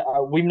 Like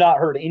we've not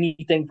heard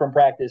anything from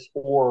practice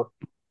or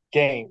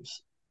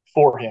games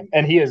for him,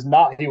 and he is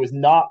not. He was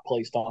not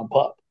placed on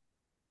pup,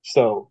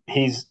 so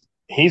he's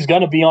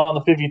going to be on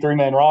the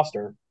 53-man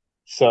roster.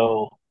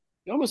 So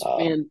You almost uh,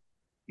 man,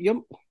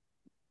 you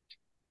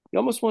you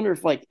almost wonder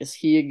if like is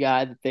he a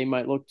guy that they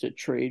might look to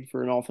trade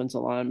for an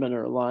offensive lineman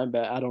or a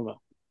linebacker? I don't know.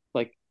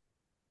 Like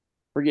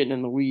we're getting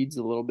in the weeds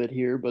a little bit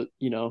here, but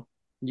you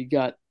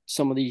got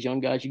some of these young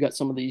guys, you got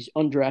some of these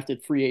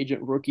undrafted free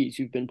agent rookies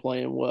who've been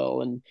playing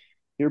well, and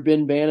your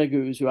Ben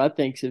Banagoos, who I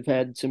think have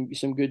had some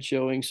good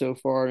showing so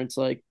far. And it's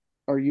like,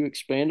 are you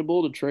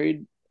expandable to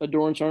trade a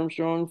Dorrance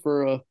Armstrong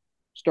for a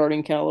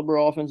starting caliber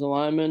offensive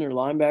lineman or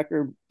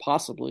linebacker?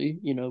 Possibly.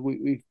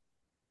 We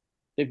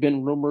they've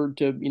been rumored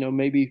to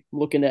maybe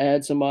looking to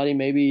add somebody.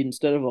 Maybe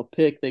instead of a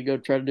pick, they go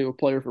try to do a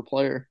player for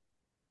player.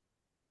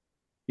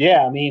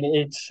 yeah, I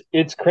mean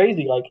it's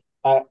crazy. Like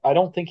I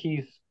don't think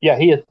he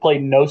has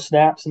played no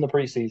snaps in the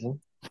preseason.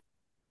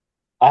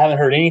 I haven't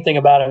heard anything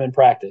about him in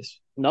practice.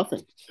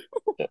 Nothing.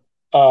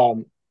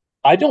 Um,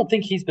 I don't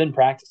think he's been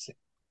practicing.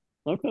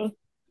 Okay.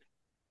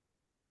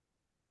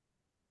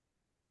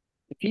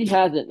 If he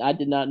hasn't, I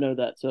did not know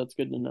that, so it's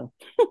good to know.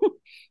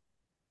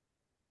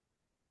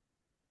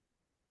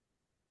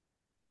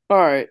 All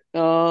right.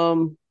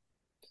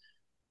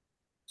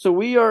 So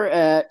we are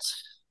at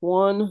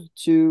one,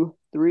 two,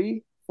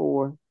 three,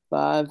 four,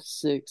 five,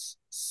 six,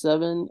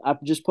 seven.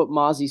 I've just put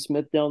Mozzie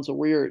Smith down, so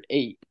we're at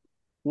eight.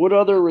 What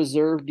other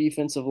reserve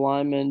defensive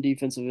linemen,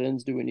 defensive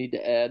ends do we need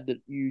to add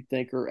that you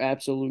think are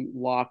absolute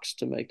locks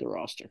to make the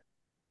roster?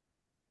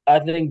 I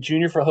think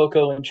Junior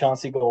Fajoko and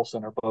Chauncey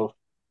Golson are both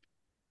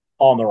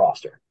on the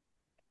roster.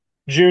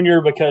 Junior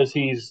because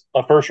he's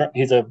a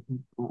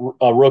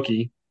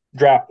rookie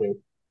draft pick.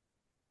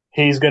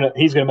 He's gonna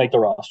make the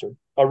roster.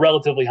 A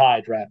relatively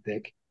high draft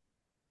pick,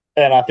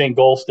 and I think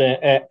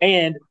Golston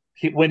and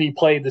when he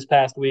played this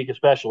past week,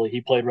 especially,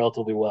 he played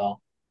relatively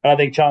well. And I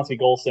think Chauncey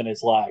Golston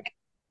is like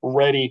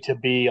ready to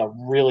be a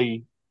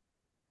really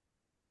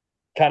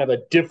kind of a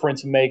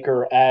difference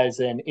maker as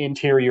an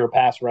interior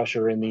pass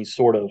rusher in these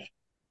sort of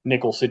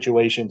nickel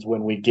situations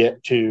when we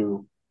get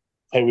to,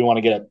 hey, we want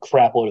to get a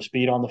crap load of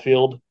speed on the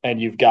field,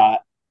 and you've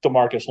got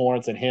Demarcus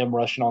Lawrence and him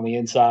rushing on the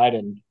inside,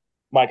 and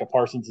Micah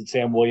Parsons and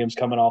Sam Williams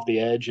coming off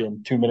the edge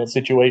in 2 minute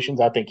situations.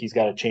 I think he's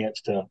got a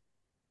chance to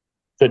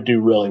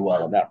do really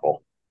well in that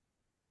role.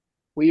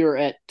 We are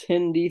at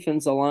 10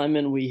 defensive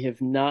linemen. We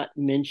have not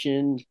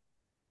mentioned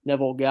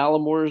Neville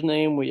Gallimore's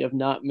name. We have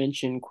not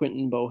mentioned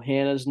Quentin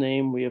Bohanna's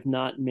name. We have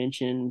not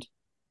mentioned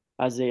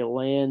Isaiah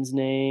Land's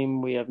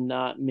name. We have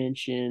not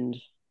mentioned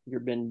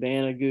your Ben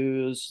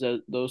Banagoos,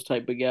 those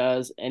type of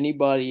guys.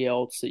 Anybody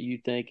else that you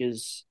think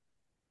is,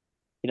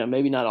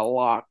 maybe not a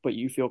lock, but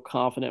you feel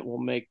confident will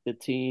make the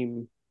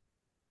team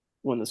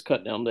when this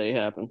cut down day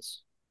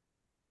happens?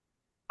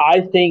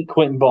 I think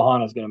Quentin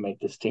Bohanna is going to make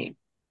this team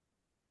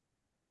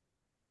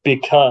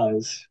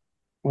because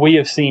we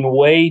have seen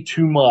way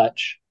too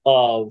much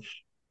of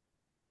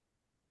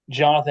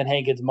Jonathan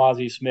Hankins,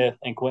 Mozzie Smith,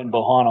 and Quentin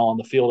Bohanna on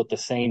the field at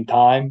the same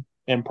time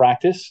in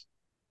practice.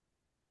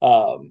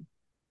 Um,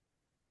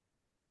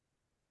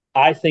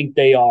 I think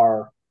they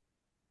are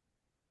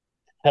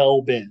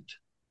hell bent,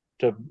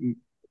 to,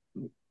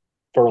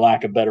 for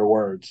lack of better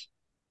words,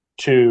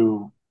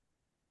 to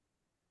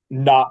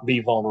not be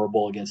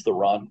vulnerable against the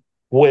run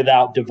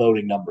without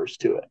devoting numbers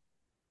to it.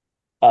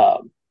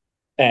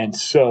 And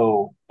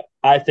so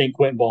I think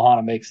Quentin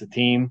Bohanna makes the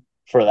team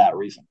for that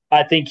reason.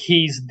 I think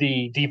he's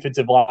the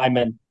defensive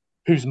lineman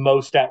who's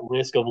most at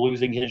risk of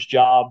losing his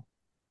job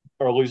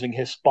or losing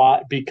his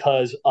spot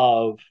because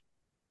of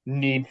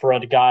need for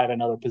a guy at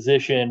another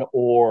position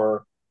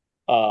or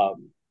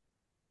um,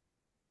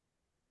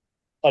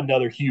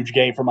 another huge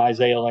game from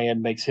Isaiah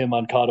Land makes him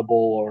uncuttable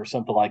or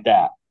something like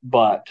that.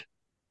 But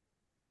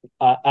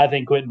I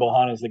think Quentin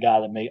Bohanna is the guy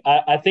that made.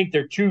 I think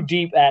they're too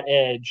deep at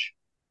edge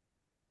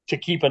to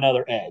keep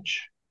another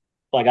edge.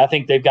 Like I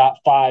think they've got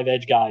 5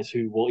 edge guys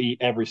who will eat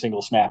every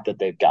single snap that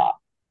they've got.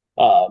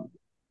 Um,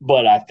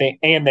 but I think,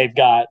 and they've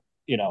got,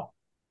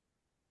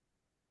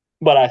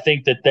 but I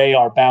think that they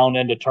are bound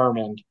and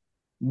determined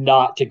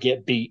not to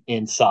get beat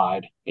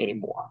inside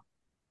anymore.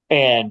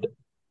 And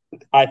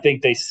I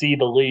think they see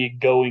the league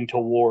going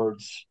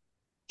towards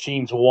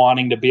teams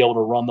wanting to be able to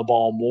run the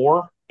ball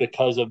more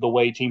because of the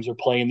way teams are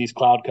playing these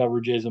cloud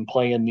coverages and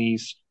playing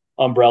these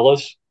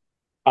umbrellas.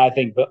 I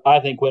think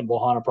Quentin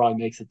Bohanna probably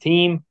makes the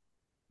team,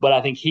 but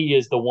I think he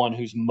is the one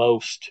who's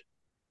most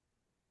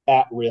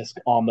at risk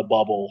on the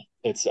bubble,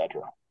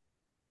 etc.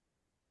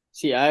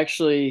 See, I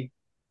actually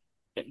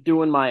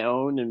doing my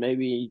own, and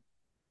maybe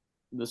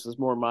this is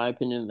more my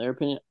opinion than their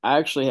opinion. I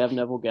actually have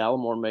Neville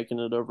Gallimore making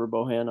it over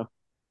Bohanna.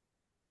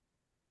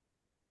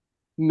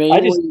 I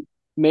just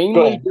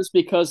Mainly just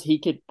because he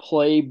could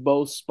play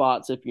both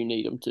spots if you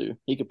need him to.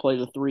 He could play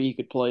the 3, he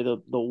could play the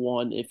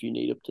 1 if you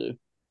need him to.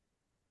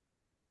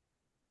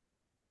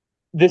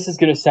 This is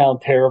going to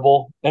sound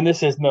terrible, and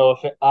this is no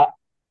offense.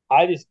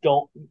 I just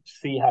don't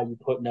see how you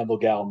put Neville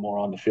Gallimore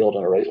on the field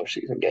in a regular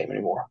season game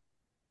anymore.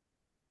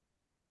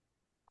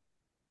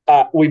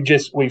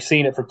 We've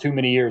seen it for too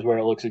many years where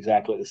it looks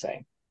exactly the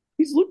same.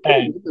 He's looked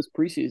pretty good this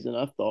preseason,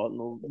 I thought, in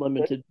the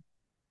limited.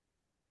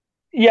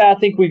 Yeah, I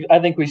think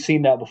we've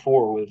seen that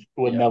before with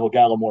Neville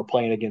Gallimore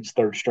playing against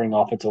third string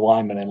offensive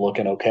linemen and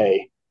looking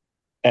okay,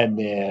 and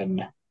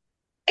then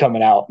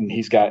coming out and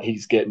he's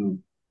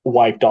getting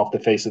wiped off the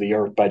face of the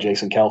earth by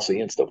Jason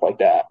Kelce and stuff like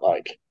that.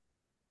 Like,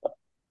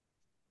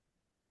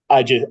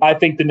 I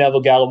think the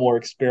Neville Gallimore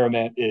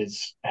experiment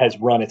has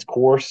run its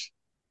course,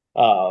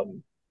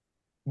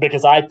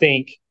 because I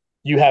think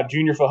you have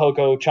Junior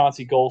Fehoko,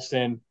 Chauncey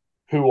Golston,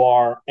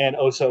 and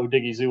Osa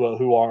Odigizua,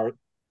 who are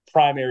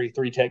primary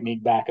 3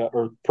 technique backup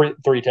or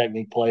 3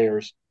 technique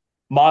players.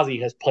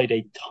 Mozzie has played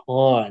a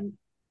ton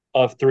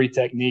of 3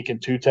 technique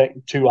and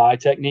 2 eye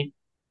technique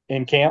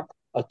in camp,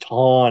 a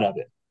ton of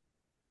it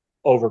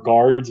over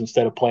guards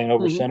instead of playing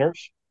over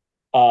centers.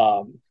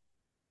 And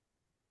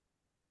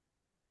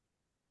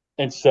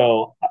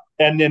so,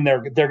 and then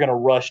they're going to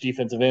rush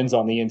defensive ends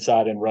on the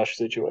inside in rush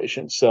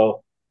situations.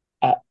 So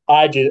I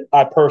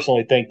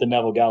personally think the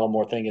Neville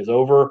Gallimore thing is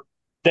over.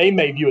 They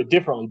may view it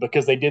differently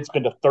because they did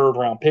spend a 3rd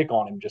round pick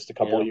on him just a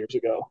couple of years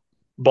ago.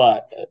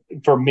 But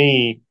for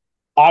me,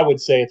 I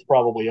would say it's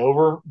probably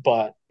over.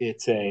 But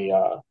it's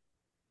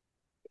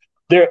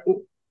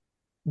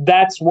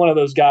that's one of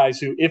those guys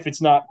who, if it's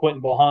not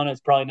Quentin Bohanna,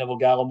 it's probably Neville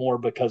Gallimore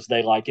because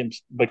they like him,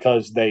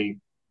 because they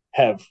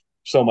have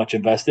so much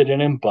invested in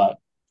him. But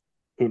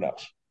who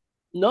knows?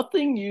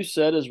 Nothing you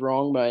said is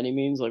wrong by any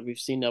means. Like, we've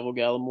seen Neville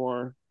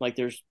Gallimore. Like,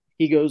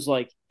 he goes,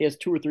 like, he has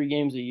 2 or 3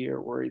 games a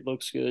year where he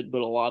looks good,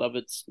 but a lot of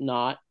it's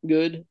not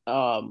good.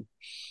 And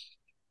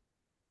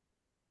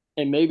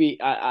maybe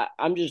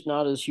I'm just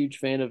not as huge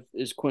fan of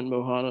as Quentin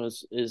Bohanna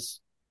is.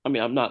 I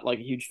mean, I'm not like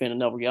a huge fan of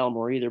Neville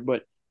Gallimore either,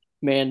 but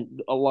man,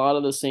 a lot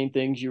of the same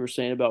things you were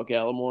saying about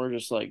Gallimore,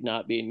 just like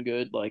not being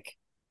good, like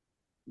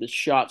the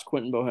shots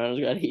Quentin Bohanna's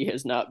got, he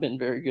has not been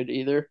very good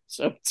either.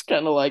 So it's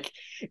kind of like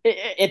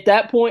at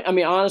that point, I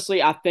mean,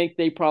 honestly, I think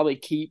they probably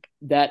keep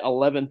that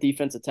 11th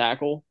defensive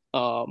tackle,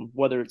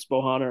 whether it's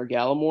Bohanna or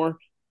Gallimore.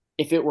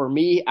 If it were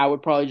me, I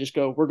would probably just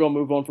go, we're going to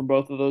move on from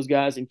both of those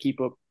guys and keep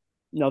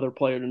another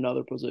player at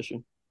another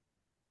position.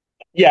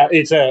 Yeah,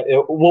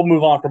 we'll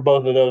move on from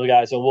both of those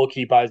guys and we'll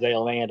keep Isaiah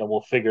Land and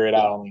we'll figure it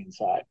out on the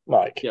inside.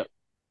 Like,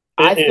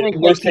 I think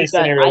worst case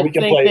scenario, we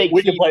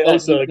can play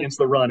Osa against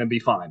the run and be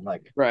fine.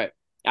 Like, right.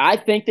 I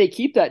think they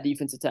keep that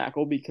defensive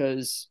tackle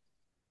because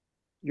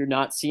you're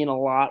not seeing a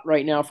lot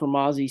right now from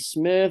Mozzie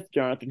Smith,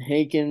 Jonathan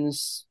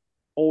Hankins,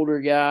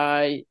 older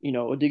guy.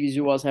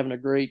 Odigizua having a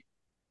great.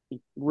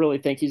 Really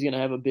think he's going to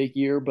have a big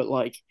year, but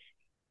like,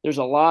 there's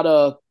a lot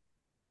of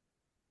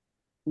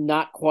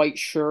not quite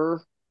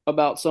sure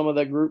about some of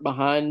the group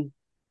behind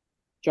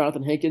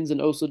Jonathan Hankins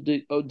and Osa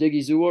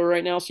Odigizua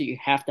right now. So you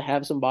have to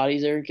have some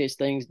bodies there in case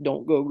things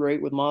don't go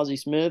great with Mozzie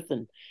Smith.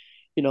 And,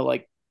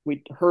 like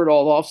we heard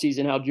all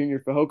offseason how Junior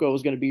Fehoko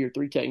was going to be your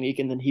three technique,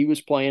 and then he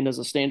was playing as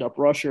a stand-up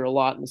rusher a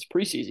lot in this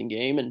preseason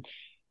game. And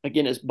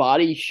again, his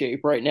body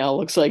shape right now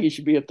looks like he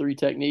should be a three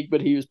technique,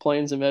 but he was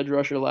playing some edge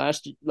rusher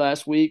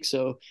last week.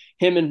 So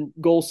him and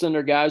Golston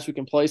are guys who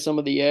can play some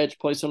of the edge,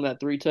 play some of that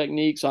three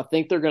technique. So I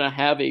think they're going to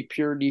have a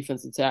pure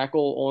defensive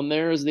tackle on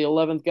there as the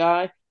 11th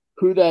guy.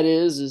 Who that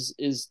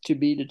is to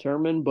be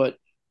determined, but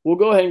we'll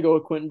go ahead and go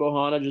with Quentin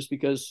Bohanna just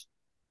because,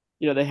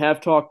 they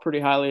have talked pretty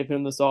highly of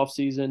him this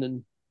offseason,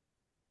 and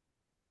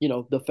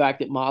the fact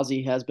that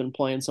Mozzie has been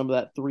playing some of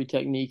that three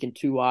technique and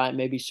 2-eye,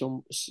 maybe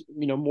some,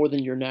 more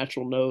than your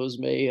natural nose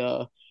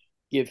may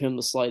give him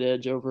the slight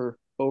edge over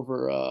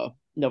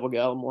Neville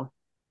Gallimore.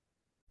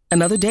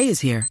 Another day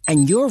is here,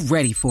 and you're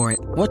ready for it.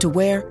 What to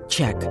wear?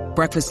 Check.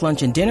 Breakfast,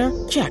 lunch, and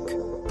dinner? Check.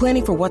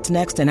 Planning for what's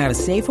next and how to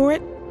save for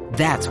it?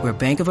 That's where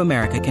Bank of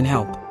America can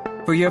help.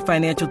 For your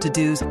financial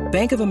to-dos,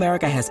 Bank of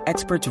America has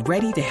experts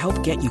ready to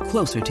help get you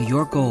closer to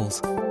your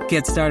goals.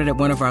 Get started at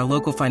one of our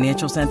local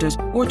financial centers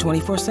or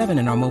 24/7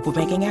 in our mobile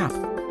banking app.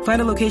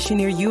 Find a location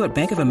near you at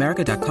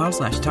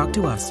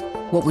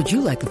bankofamerica.com/talktous. What would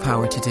you like the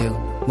power to do?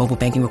 Mobile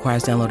banking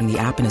requires downloading the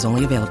app and is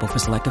only available for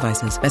select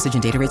devices. Message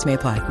and data rates may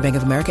apply. Bank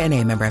of America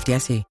N.A., member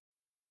FDIC.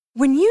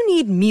 When you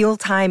need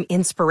mealtime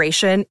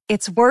inspiration,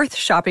 it's worth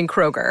shopping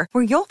Kroger,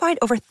 where you'll find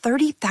over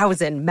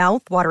 30,000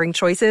 mouth-watering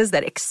choices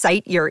that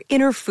excite your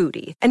inner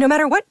foodie. And no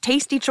matter what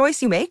tasty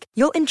choice you make,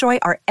 you'll enjoy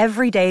our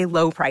everyday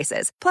low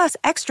prices, plus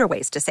extra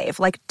ways to save,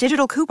 like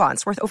digital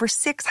coupons worth over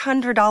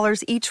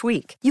 $600 each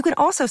week. You can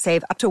also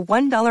save up to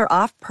 $1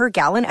 off per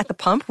gallon at the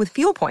pump with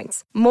fuel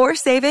points. More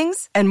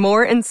savings and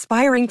more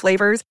inspiring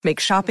flavors make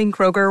shopping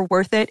Kroger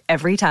worth it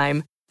every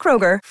time.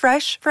 Kroger,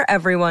 fresh for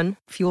everyone.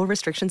 Fuel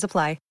restrictions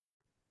apply.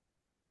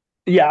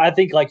 Yeah, I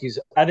think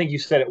you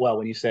said it well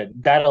when you said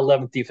that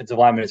 11th defensive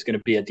lineman is going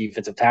to be a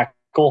defensive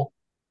tackle.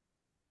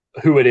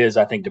 Who it is,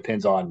 I think,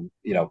 depends on,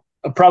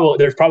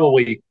 there's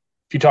probably,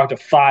 if you talk to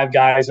 5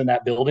 guys in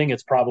that building,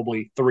 it's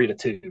probably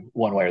 3-2,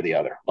 one way or the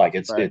other. Like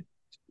it's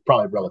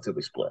probably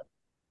relatively split.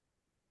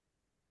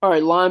 All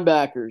right,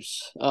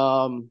 linebackers.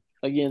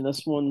 Again,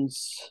 this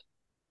one's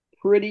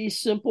pretty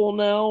simple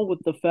now with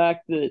the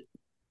fact that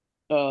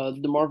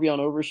DeMarvion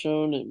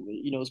Overshown,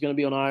 is going to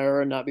be on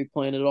IR and not be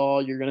playing at all.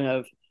 You're going to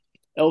have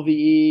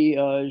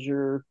LVE as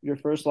your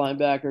first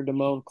linebacker,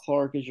 Damone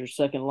Clark is your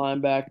second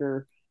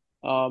linebacker.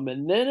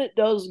 And then it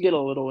does get a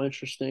little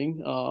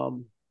interesting.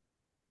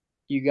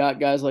 You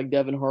got guys like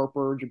Devin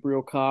Harper,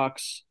 Jabril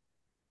Cox.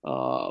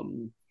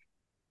 Those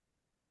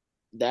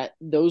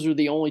are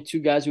the only 2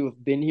 guys who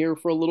have been here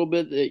for a little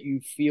bit that you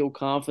feel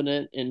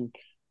confident and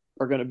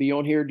are going to be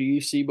on here. Do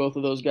you see both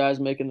of those guys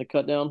making the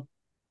cut down?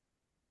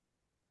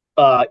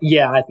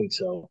 Yeah, I think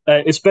so.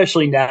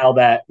 Especially now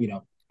that,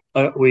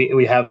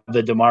 we have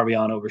the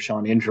DeMarvion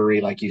Overshown injury,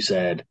 like you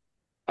said.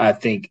 I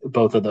think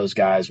both of those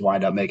guys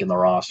wind up making the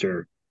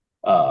roster.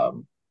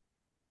 And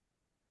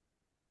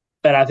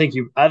I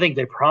think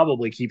they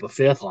probably keep a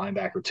 5th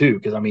linebacker too,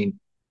 because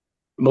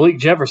Malik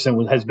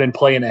Jefferson has been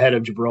playing ahead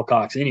of Jabril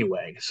Cox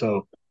anyway.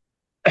 So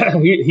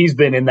he's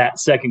been in that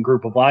second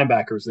group of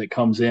linebackers that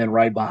comes in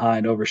right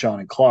behind Overshown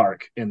and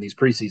Clark in these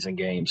preseason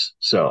games.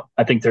 So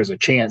I think there's a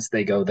chance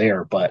they go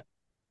there, but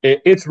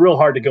it's real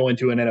hard to go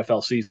into an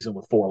NFL season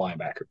with 4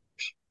 linebackers,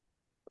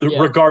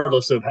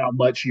 regardless of how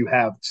much you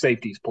have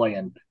safeties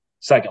playing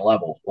second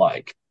level.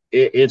 Like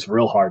it's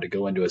real hard to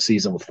go into a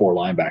season with 4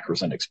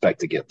 linebackers and expect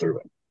to get through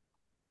it.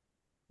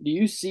 Do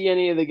you see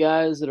any of the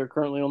guys that are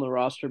currently on the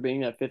roster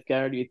being that 5th guy,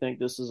 or do you think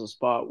this is a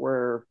spot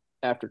where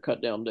after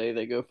cut down day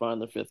they go find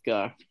the 5th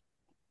guy?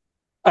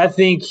 I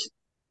think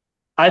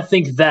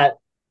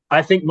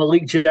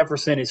Malik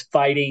Jefferson is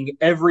fighting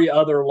every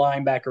other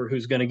linebacker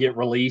who's going to get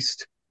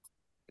released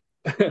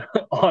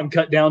on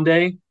cut down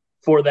day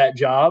for that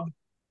job.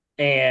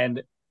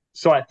 And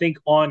so I think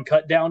on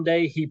cut down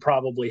day, he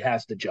probably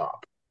has the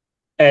job.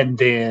 And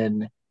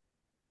then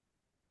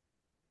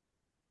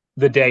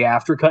the day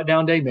after cut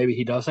down day, maybe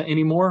he doesn't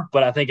anymore.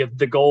 But I think if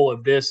the goal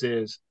of this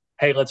is,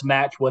 hey, let's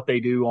match what they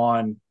do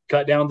on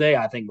cut down day,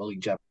 I think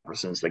Malik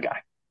Jefferson's the guy.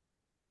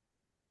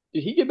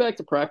 Did he get back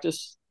to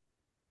practice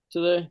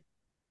today?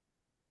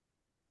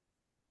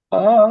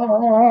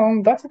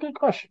 That's a good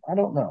question. I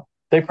don't know.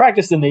 They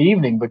practiced in the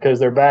evening because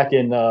they're back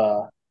in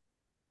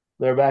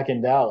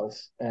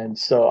Dallas, and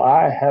so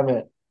I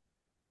haven't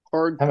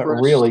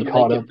really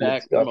caught up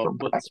with stuff from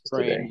practice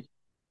today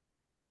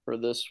for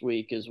this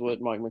week, is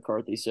what Mike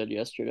McCarthy said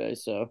yesterday.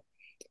 So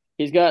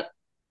he's got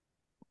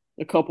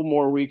a couple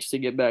more weeks to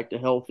get back to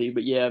healthy.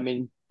 But yeah,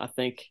 I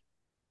think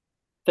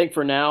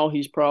for now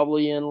he's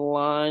probably in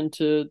line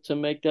to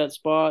make that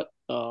spot.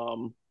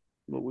 But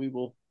we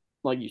will,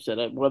 like you said,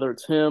 whether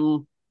it's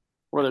him,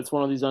 whether it's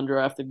one of these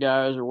undrafted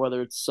guys, or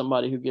whether it's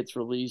somebody who gets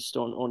released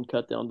on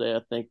cut down day,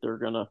 I think they're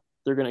gonna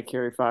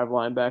carry 5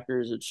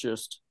 linebackers. It's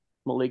just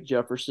Malik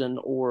Jefferson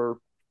or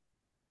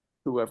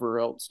whoever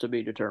else to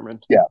be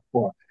determined. Yeah,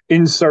 well,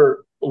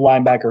 insert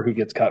linebacker who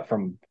gets cut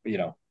from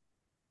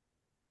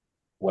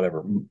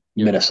whatever,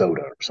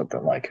 Minnesota or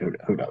something, like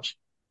who knows.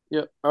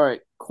 Yep. All right,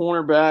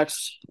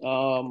 cornerbacks.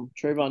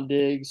 Trayvon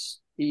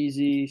Diggs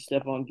easy.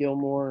 Stephon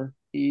Gilmore,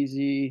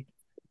 easy.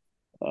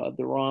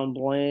 Deron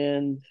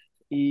Bland,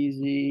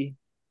 easy.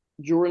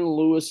 Jordan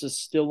Lewis is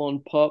still on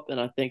PUP, and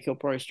I think he'll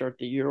probably start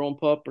the year on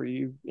PUP. Are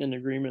you in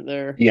agreement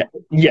there? Yeah.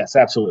 Yes,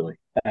 absolutely.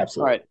 All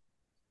Absolutely. right.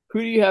 Who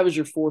do you have as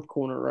your fourth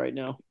corner right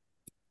now?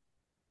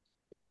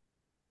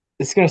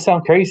 It's going to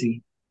sound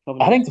crazy.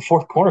 I think the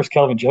fourth corner is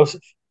Kelvin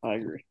Joseph. I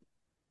agree.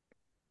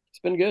 It's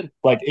been good.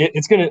 Like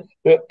it's going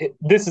to.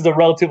 This is a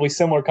relatively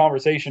similar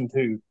conversation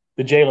to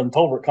the Jalen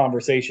Tolbert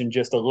conversation,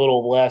 just a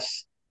little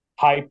less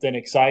hyped and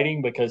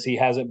exciting because he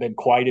hasn't been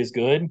quite as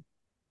good.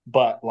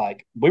 But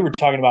like we were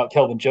talking about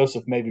Kelvin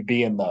Joseph maybe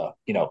being the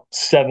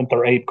seventh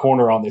or eighth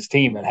corner on this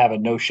team and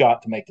having no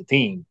shot to make the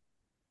team.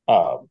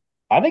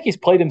 I think he's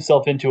played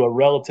himself into a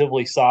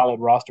relatively solid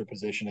roster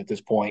position at this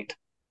point.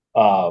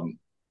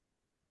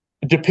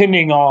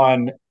 Depending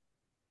on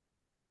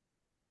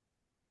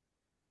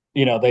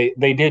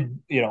they did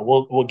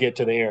we'll get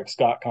to the Eric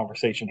Scott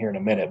conversation here in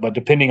a minute, but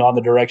depending on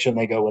the direction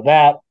they go with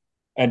that,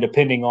 and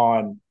depending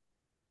on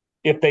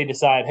if they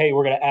decide, hey,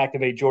 we're going to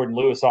activate Jordan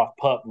Lewis off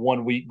PUP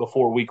 1 week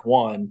before week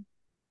one,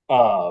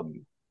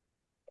 and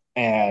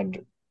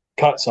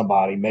cut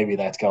somebody, maybe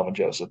that's Kelvin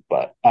Joseph.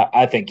 But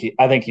I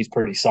think he's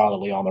pretty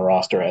solidly on the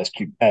roster as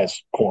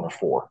corner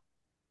 4.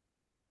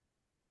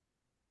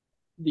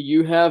 Do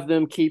you have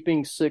them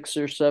keeping 6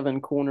 or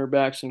 7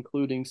 cornerbacks,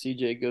 including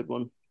CJ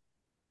Goodwin?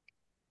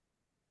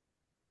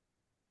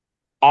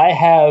 I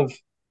have.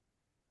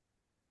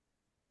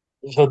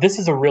 So this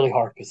is a really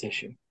hard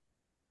position,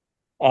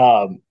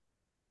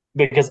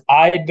 because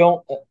I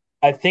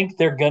think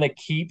they're going to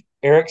keep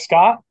Eric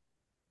Scott.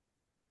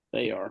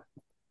 They are.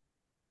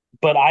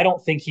 But I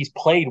don't think he's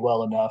played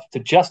well enough to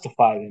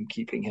justify them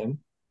keeping him.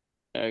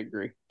 I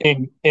agree.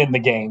 In the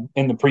game,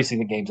 in the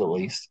preseason games at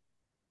least.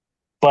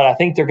 But I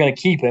think they're going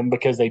to keep him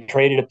because they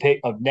traded a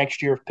pick of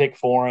next year's pick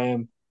for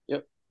him.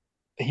 Yep.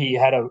 He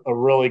had a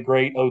really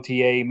great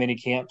OTA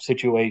minicamp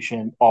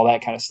situation, all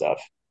that kind of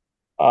stuff.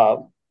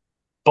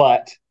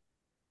 But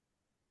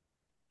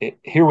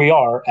here we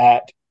are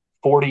at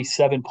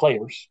 47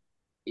 players.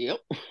 Yep.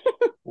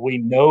 We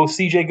know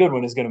CJ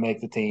Goodwin is going to make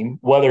the team.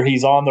 Whether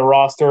he's on the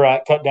roster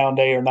at cut down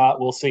day or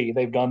not, we'll see.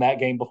 They've done that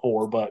game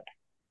before, but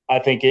I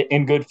think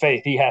in good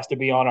faith, he has to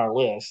be on our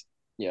list.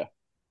 Yeah.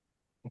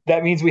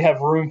 That means we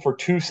have room for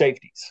 2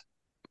 safeties.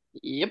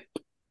 Yep.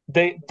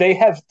 They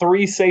have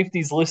 3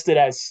 safeties listed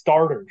as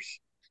starters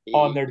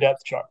on their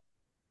depth chart.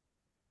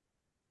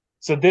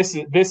 So this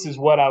is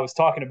what I was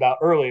talking about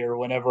earlier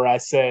whenever I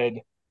said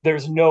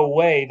there's no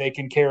way they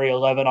can carry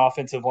 11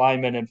 offensive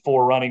linemen and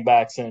 4 running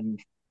backs and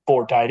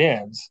 4 tight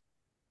ends,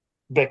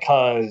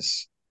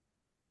 because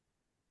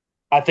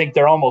I think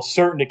they're almost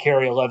certain to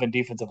carry 11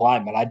 defensive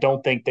linemen. I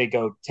don't think they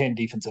go 10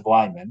 defensive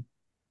linemen.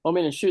 I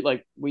mean, and shoot,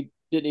 like we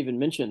didn't even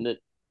mention that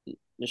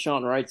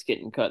Nahshon Wright's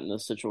getting cut in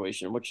this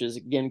situation, which is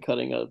again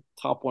cutting a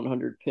top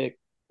 100 pick.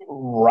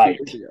 Right.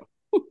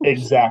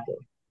 Exactly.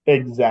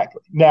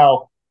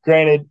 Now,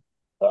 granted,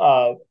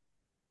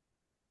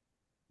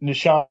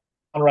 Nahshon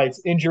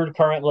Wright's injured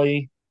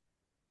currently,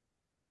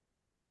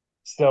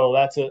 so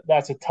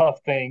that's a tough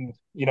thing,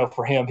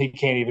 for him. He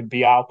can't even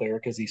be out there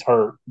because he's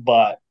hurt.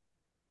 But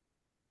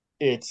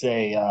it's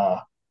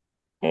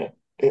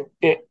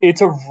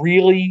it's a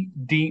really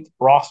deep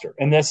roster,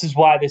 and this is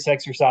why this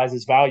exercise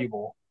is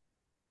valuable.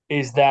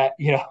 Is that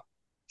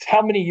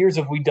how many years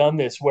have we done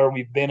this where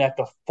we've been at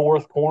the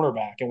 4th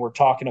cornerback and we're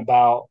talking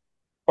about,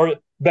 or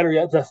better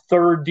yet, the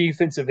 3rd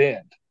defensive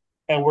end,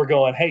 and we're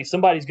going, hey,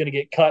 somebody's going to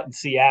get cut in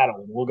Seattle,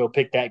 and we'll go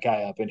pick that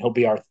guy up, and he'll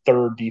be our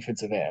 3rd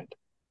defensive end.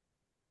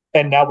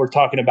 And now we're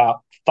talking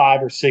about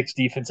 5 or 6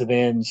 defensive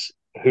ends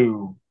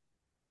who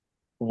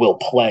will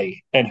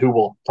play and who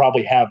will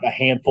probably have a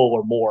handful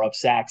or more of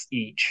sacks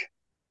each.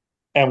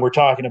 And we're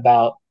talking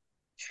about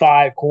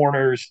 5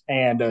 corners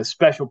and a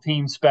special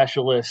team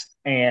specialist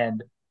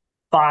and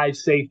 5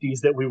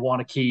 safeties that we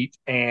want to keep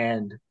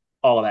and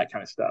all of that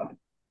kind of stuff.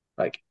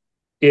 Like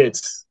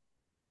it's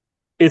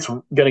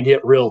going to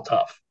get real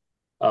tough.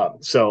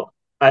 So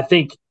I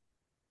think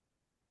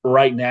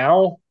right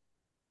now,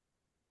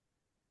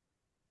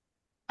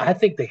 I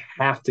think they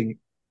have to.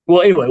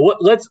 Well, anyway,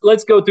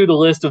 let's go through the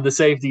list of the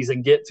safeties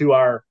and get to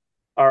our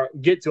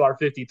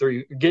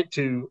 53, get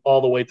to all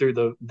the way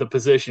through the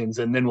positions,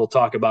 and then we'll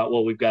talk about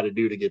what we've got to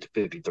do to get to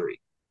 53.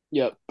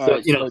 Yep. All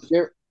right. So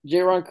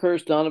Jaron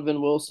Kearse,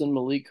 Donovan Wilson,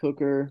 Malik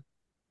Hooker.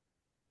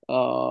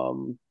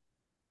 You're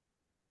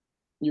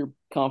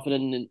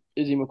confident in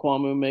Izzy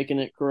Mukuamu making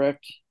it,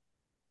 correct?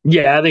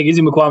 Yeah, I think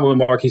Izzy Mukuamu and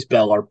Marquise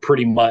Bell are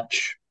pretty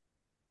much,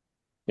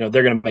 they're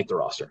going to make the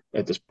roster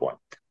at this point.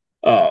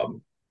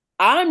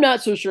 I'm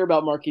not so sure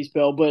about Marquise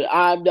Bell, but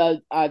I'm not.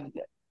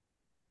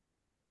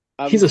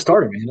 He's a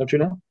starter, man. Don't you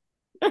know?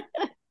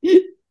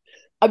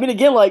 I mean,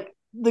 again, like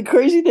the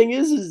crazy thing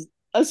is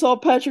I saw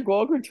Patrick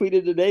Walker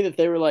tweeted today that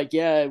they were like,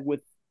 yeah,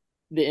 with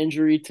the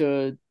injury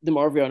to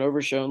DeMarvion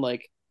Overshown,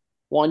 like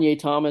Wanye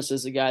Thomas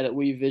is a guy that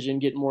we envision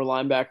getting more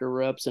linebacker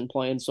reps and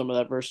playing some of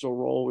that versatile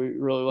role. We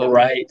really like.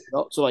 Right.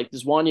 So, like,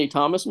 does Wanye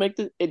Thomas make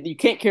you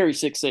can't carry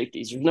 6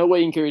 safeties. There's no way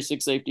you can carry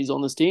 6 safeties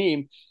on this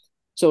team.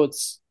 So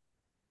it's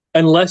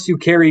unless you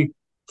carry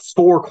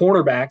 4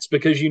 cornerbacks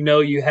because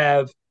you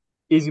have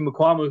Izzy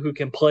Mukwama who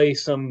can play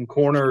some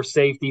corner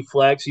safety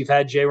flex. You've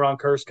had Jaron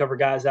Curse cover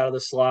guys out of the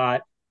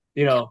slot.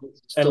 still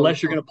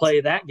Unless you're going to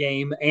play that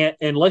game and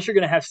unless you're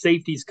going to have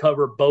safeties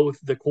cover both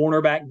the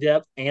cornerback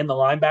depth and the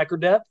linebacker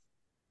depth,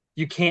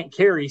 you can't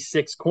carry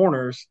 6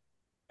 corners.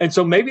 And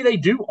so maybe they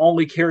do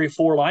only carry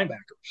 4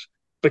 linebackers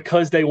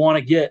because they want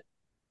to get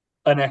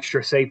an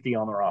extra safety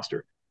on the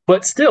roster.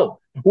 But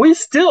still,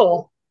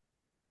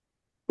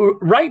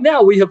 right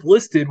now we have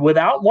listed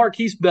without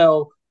Marquise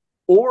Bell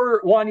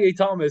or Wanye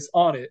Thomas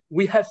on it,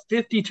 we have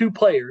 52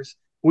 players.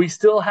 We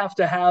still have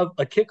to have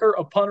a kicker,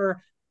 a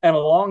punter, and a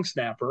long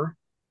snapper.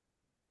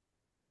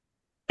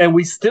 And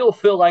we still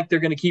feel like they're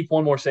going to keep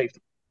one more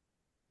safety.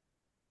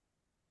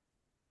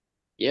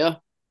 Yeah.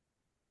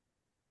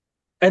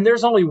 And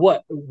there's only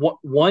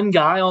one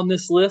guy on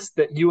this list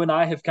that you and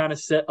I have kind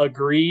of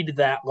agreed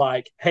that,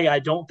 like, hey, I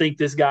don't think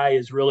this guy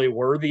is really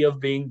worthy of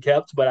being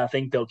kept, but I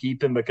think they'll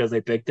keep him because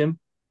they picked him.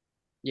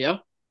 Yeah.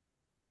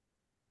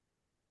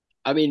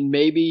 I mean,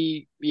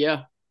 maybe,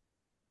 yeah.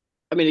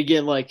 I mean,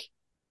 again, like,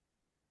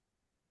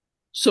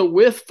 so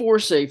with 4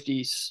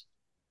 safeties,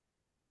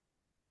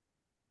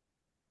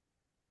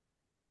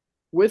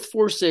 we're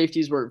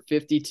at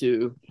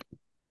 52.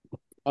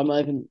 I'm not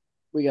even.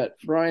 We got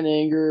Brian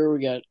Anger,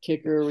 we got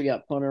kicker, we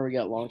got punter, we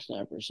got long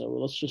snapper. So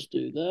let's just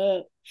do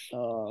that.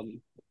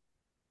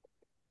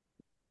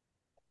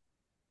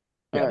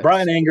 Right.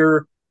 Brian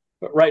Anger,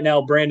 right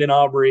now, Brandon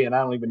Aubrey, and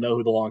I don't even know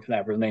who the long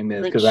snapper's name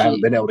is because I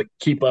haven't been able to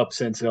keep up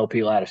since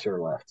LP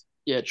Ladishir left.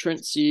 Yeah,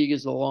 Trent Sieg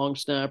is the long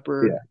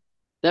snapper. Yeah.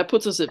 That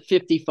puts us at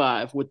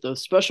 55 with the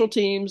special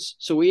teams.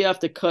 So we have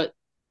to cut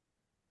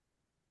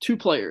 2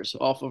 players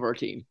off of our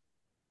team.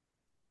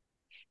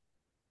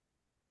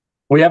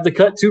 We have to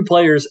cut 2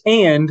 players,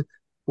 and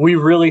we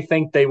really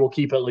think they will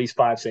keep at least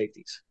 5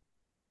 safeties.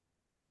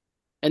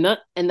 And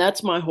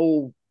that's my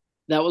whole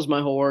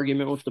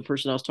argument with the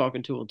person I was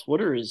talking to on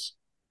Twitter is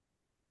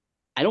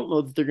I don't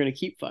know that they're going to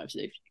keep 5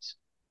 safeties.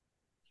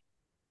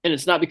 And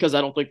it's not because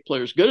I don't think the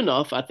player's good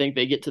enough. I think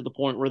they get to the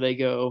point where they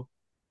go,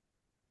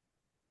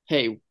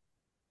 hey,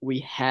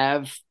 we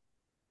have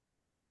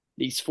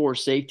these 4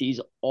 safeties.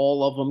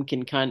 All of them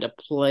can kind of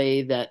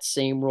play that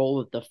same role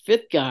that the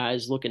 5th guy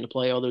is looking to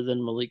play other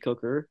than Malik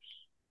Hooker.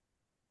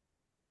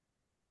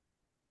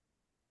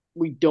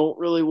 We don't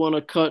really want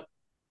to cut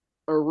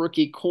a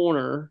rookie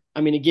corner.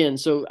 I mean, again,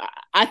 so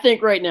I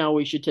think right now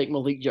we should take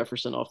Malik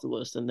Jefferson off the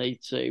list, and they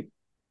say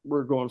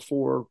we're going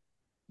 4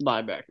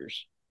 linebackers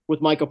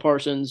with Micah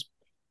Parsons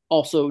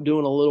also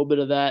doing a little bit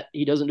of that.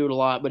 He doesn't do it a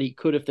lot, but he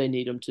could if they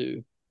need him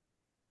to.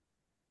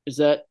 Is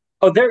that?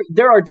 Oh,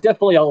 there are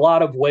definitely a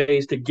lot of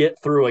ways to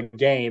get through a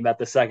game at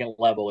the second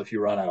level if you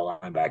run out of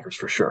linebackers,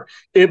 for sure.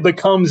 It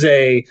becomes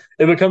a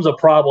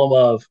problem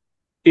of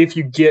if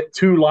you get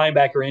 2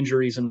 linebacker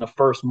injuries in the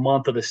first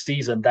month of the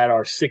season that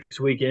are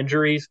 6-week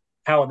injuries,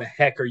 how in the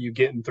heck are you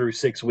getting through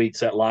 6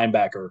 weeks at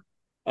linebacker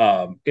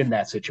in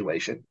that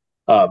situation?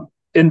 But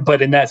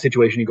in that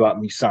situation, you go out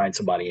and you sign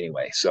somebody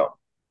anyway. So,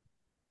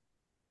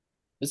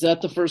 is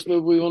that the first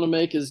move we want to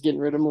make? Is getting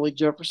rid of Malik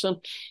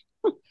Jefferson?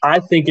 I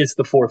think it's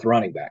the 4th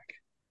running back.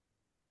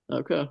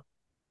 Okay.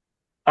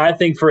 I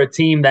think for a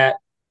team that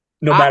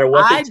no matter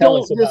what they tell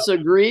us about. I don't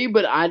disagree,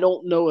 but I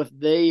don't know if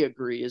they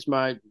agree. Is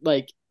my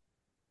I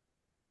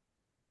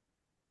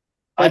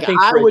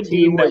think for a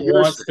team that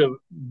wants to,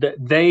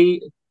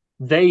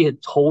 they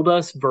had told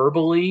us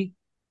verbally,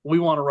 we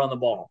want to run the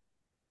ball.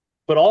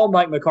 But all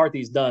Mike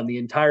McCarthy's done the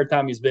entire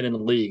time he's been in the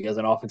league as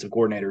an offensive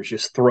coordinator is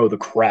just throw the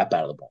crap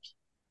out of the ball.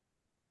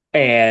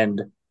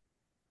 And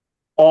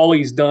all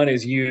he's done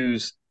is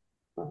use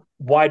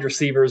wide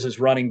receivers as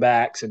running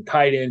backs and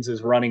tight ends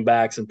as running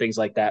backs and things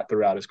like that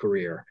throughout his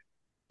career.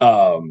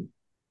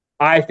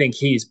 I think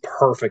he's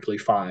perfectly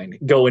fine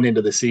going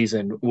into the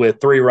season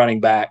with 3 running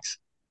backs,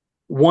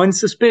 1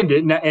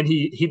 suspended,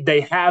 and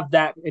they have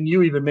that, and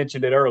you even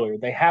mentioned it earlier.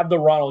 They have the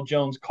Ronald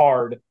Jones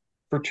card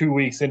for 2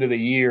 weeks into the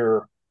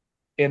year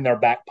in their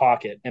back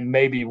pocket, and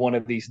maybe one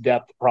of these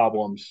depth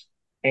problems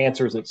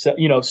answers itself.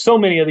 So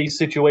many of these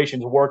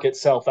situations works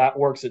itself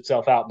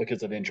out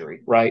because of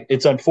injury, right?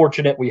 It's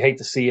unfortunate. We hate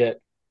to see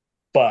it,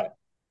 but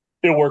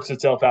it works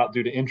itself out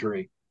due to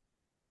injury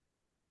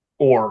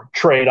or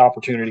trade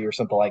opportunity or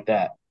something like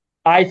that.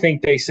 I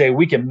think they say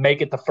we can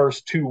make it the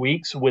first 2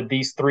 weeks with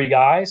these 3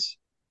 guys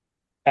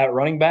at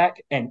running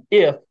back. And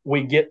if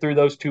we get through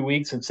those 2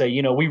 weeks and say,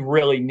 we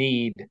really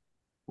need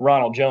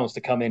Ronald Jones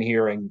to come in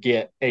here and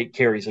get 8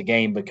 carries a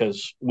game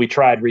because we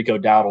tried Rico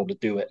Dowdle to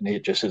do it and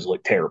it just has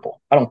looked terrible.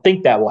 I don't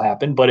think that will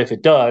happen, but if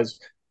it does,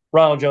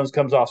 Ronald Jones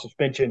comes off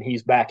suspension.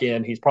 He's back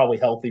in. He's probably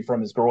healthy from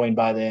his groin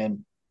by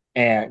then,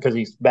 and because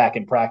he's back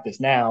in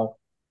practice now,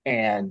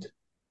 and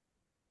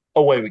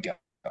away we go.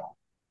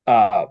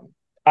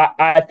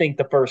 I think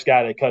the first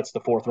guy that cuts the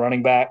 4th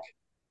running back,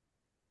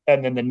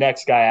 and then the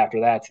next guy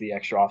after that's the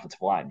extra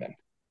offensive lineman,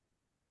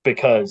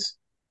 because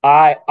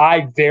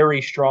I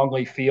very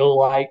strongly feel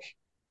like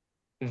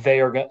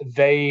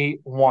they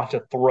want to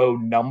throw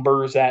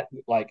numbers at,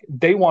 like,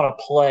 they want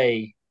to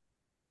play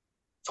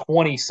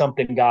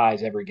 20-something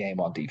guys every game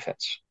on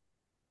defense.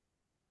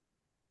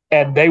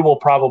 And they will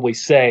probably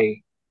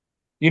say,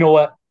 you know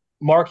what,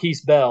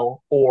 Marquise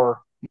Bell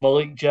or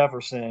Malik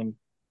Jefferson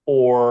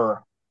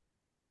or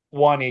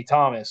Wanye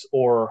Thomas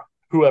or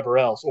whoever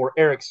else or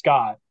Eric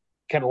Scott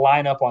can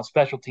line up on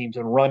special teams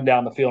and run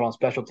down the field on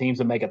special teams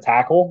and make a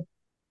tackle.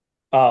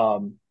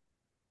 TJ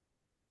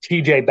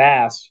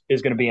Bass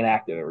is going to be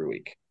inactive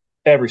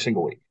every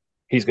single week.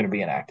 He's going to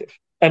be inactive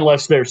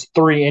unless there's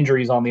 3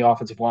 injuries on the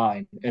offensive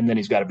line, and then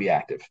he's got to be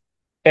active.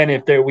 And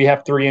if we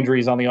have 3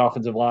 injuries on the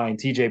offensive line,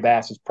 TJ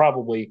Bass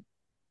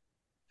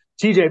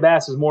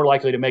is more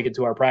likely to make it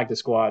to our practice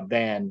squad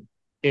than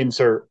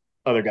insert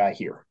other guy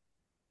here.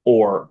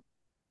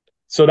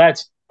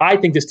 I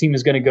think this team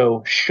is going to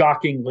go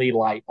shockingly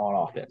light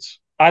on offense.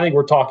 I think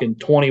we're talking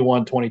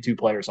 21, 22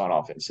 players on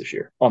offense this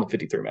year on the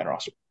 53-man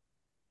roster.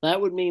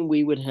 That would mean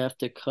we would have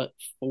to cut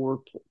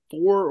 4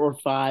 or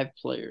 5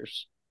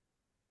 players.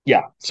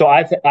 Yeah. So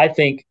I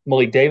think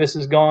Malik Davis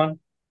is gone,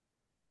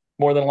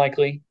 more than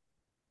likely.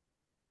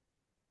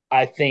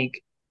 I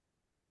think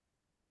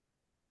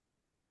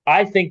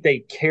they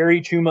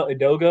carry Chuma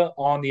Edoga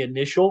on the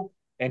initial,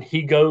 and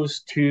he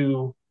goes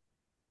to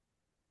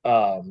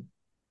IR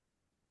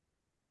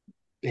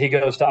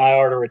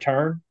to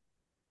return.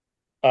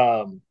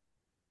 And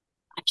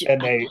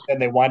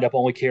they wind up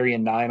only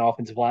carrying 9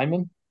 offensive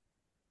linemen.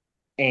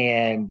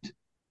 And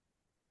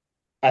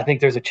I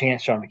think there's a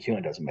chance Sean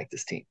McEwen doesn't make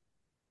this team.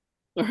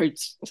 All right.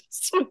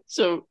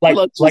 So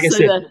let's like I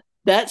said,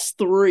 that's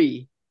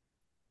 3.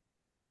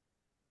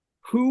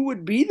 Who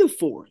would be the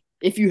 4th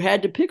if you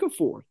had to pick a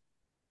 4th?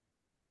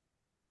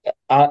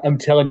 I'm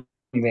telling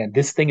you, man,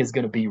 this thing is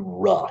going to be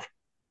rough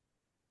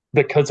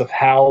because of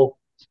how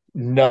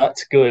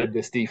nuts good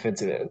this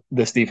defensive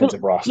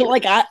roster. But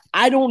like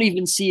I don't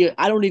even see it.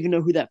 I don't even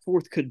know who that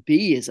 4th could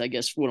be. Is I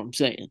guess what I'm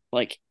saying.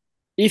 Like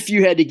if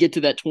you had to get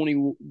to that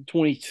 22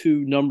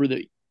 number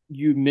that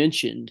you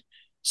mentioned,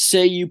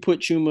 say you put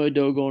Chuma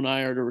Edoga on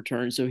IR to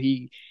return, so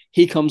he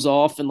comes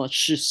off, and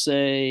let's just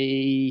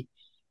say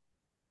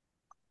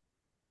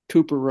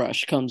Cooper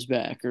Rush comes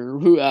back, or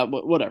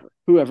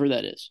whoever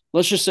that is.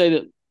 Let's just say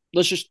that.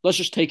 Let's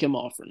just take him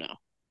off for now.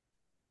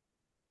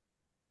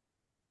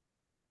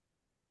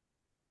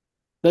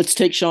 Let's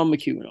take Sean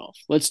McEwen off.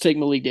 Let's take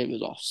Malik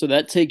Davis off. So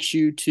that takes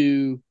you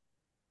to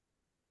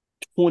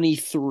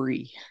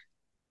 23.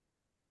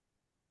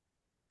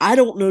 I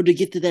don't know to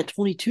get to that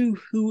 22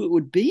 who it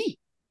would be.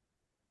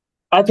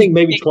 I think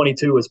maybe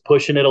 22 is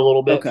pushing it a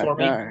little bit for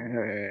me. All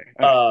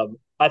right.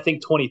 I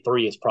think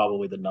 23 is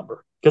probably the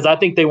number because I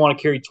think they want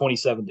to carry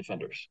 27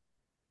 defenders,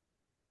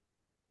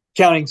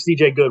 counting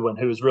CJ Goodwin,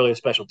 who is really a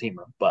special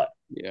teamer. But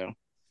yeah,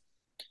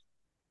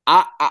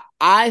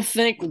 I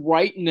think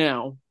right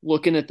now,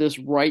 looking at this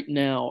right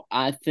now,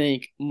 I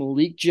think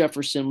Malik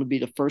Jefferson would be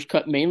the first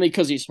cut, mainly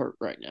because he's hurt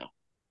right now.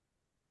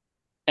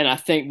 And I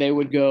think they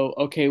would go,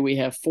 okay, we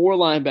have 4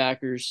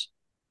 linebackers.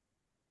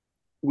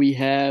 We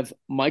have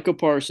Micah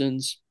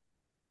Parsons.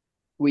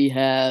 We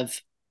have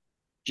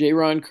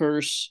Jaron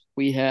Kearse.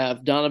 We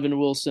have Donovan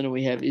Wilson, and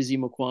we have Izzy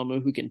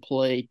Mukwamu, who can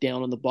play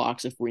down in the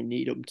box if we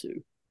need them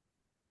to.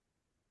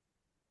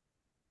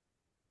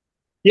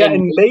 Yeah,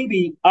 and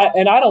maybe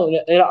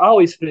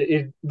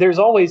there's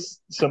always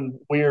some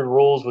weird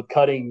rules with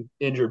cutting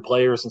injured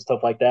players and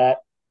stuff like that.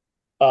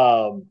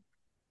 But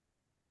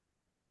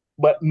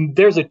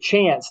there's a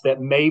chance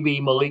that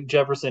maybe Malik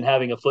Jefferson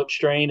having a foot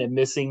strain and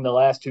missing the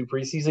last 2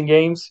 preseason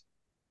games,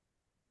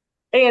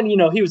 and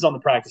he was on the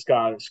practice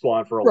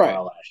squad for a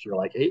while last year.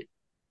 Like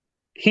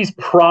he's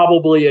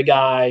probably a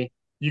guy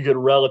you could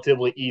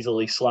relatively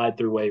easily slide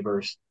through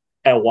waivers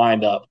and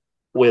wind up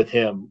with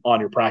him on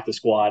your practice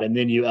squad, and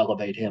then you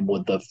elevate him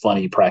with the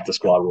funny practice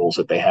squad rules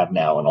that they have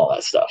now and all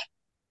that stuff.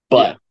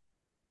 But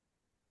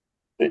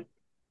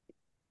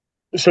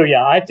so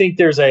yeah, I think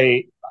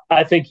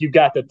you've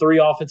got the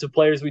 3 offensive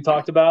players we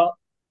talked about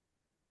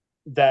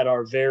that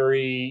are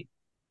very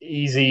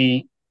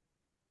easy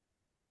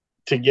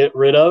to get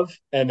rid of,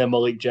 and then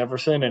Malik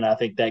Jefferson, and I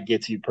think that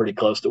gets you pretty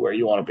close to where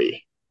you want to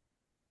be.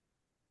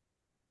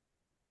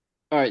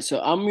 All right,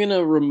 so I'm going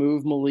to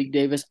remove Malik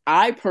Davis.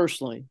 I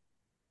personally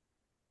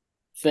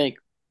think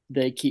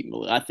they keep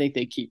Malik. I think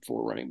they keep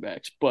 4 running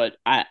backs, but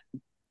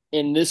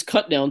in this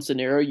cut down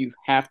scenario, you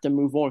have to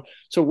move on.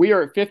 So we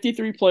are at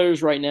 53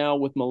 players right now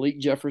with Malik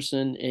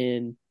Jefferson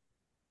and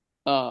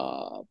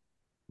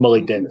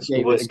Malik Davis.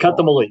 Cut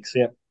the Maliks,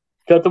 yeah.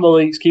 Cut the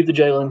Maliks, keep the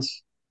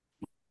Jalen's.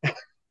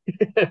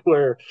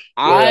 we're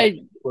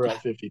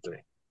at 53.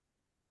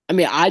 I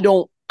mean, I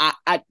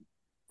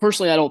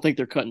personally don't think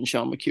they're cutting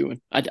Sean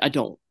McEwen. I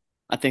don't.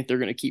 I think they're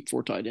going to keep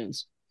 4 tight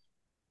ends.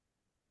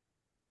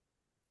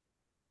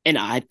 And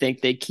I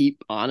think they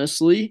keep,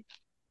 honestly,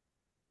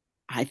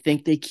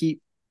 the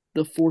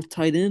 4th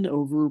tight end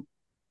over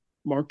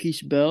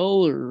Marquise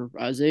Bell or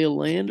Isaiah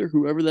Land or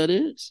whoever that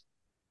is.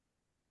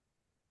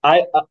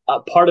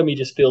 Part of me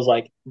just feels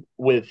like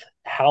with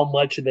how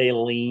much they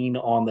lean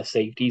on the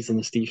safeties in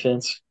this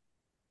defense,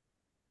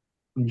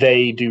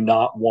 they do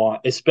not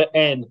want –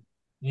 and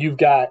you've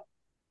got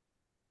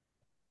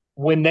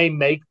when they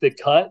make the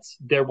cuts,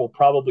 there will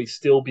probably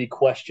still be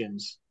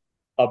questions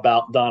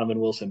about Donovan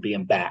Wilson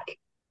being back.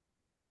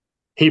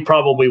 He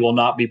probably will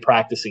not be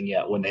practicing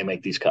yet when they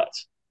make these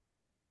cuts.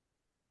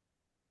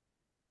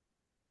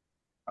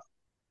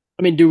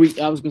 I mean,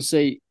 I was going to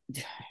say,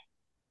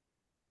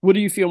 what do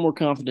you feel more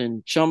confident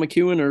in, Sean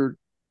McEwen or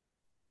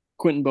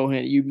Quentin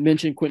Bohanna? You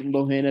mentioned Quentin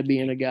Bohanna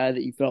being a guy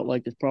that you felt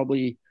like is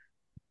probably,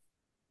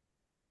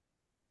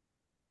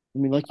 I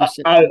mean, like you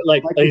said,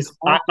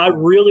 I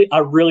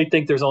really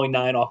think there's only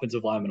 9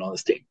 offensive linemen on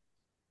this team.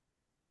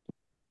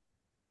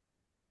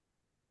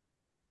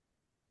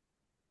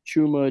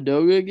 Chuma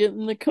Edoga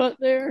getting the cut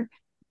there.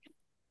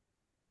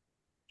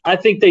 I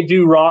think they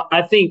do.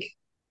 I think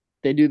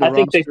they do. I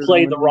think they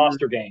play the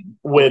roster game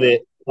with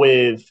it.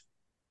 With,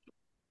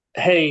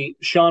 hey,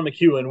 Sean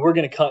McEwen, we're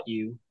going to cut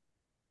you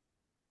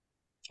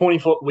 20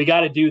 foot. We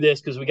got to do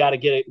this because we got to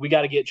get it. We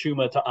got to get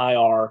Chuma to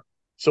IR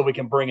so we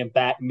can bring him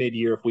back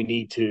mid-year if we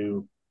need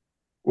to.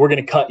 We're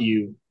going to cut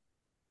you.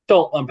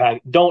 Don't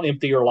unpack. Don't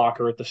empty your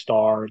locker at the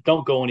Star.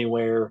 Don't go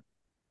anywhere.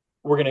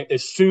 We're going to,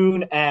 as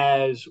soon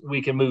as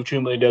we can move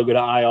Chuma Edoga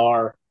to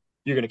IR,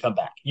 you're going to come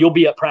back. You'll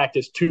be at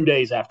practice 2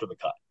 days after the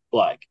cut.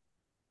 Like,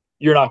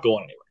 you're not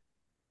going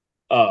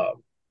anywhere.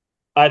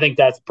 I think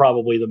that's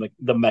probably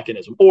the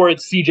mechanism. Or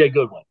it's CJ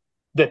Goodwin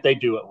that they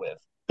do it with.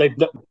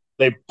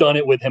 They've done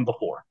it with him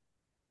before.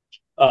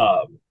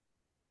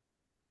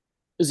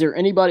 Is there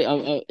anybody?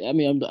 I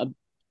mean,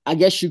 I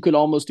guess you could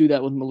almost do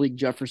that with Malik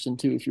Jefferson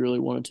too if you really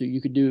wanted to.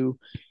 You could do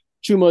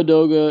Chuma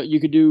Edoga.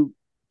 You could do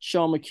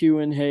Sean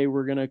McEwen. Hey,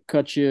 we're gonna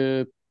cut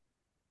you,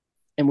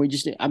 and we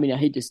just. I mean, I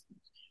hate this.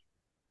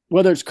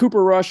 Whether it's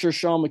Cooper Rush or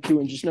Sean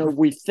McEwen, just know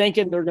we're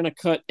thinking they're going to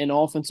cut an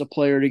offensive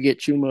player to get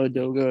Chuma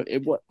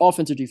Edoga. What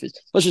offensive defense?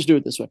 Let's just do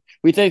it this way.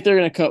 We think they're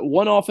going to cut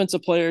one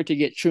offensive player to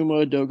get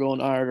Chuma Edoga on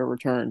IR to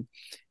return.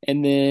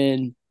 And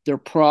then they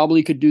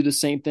probably could do the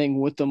same thing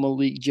with the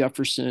Malik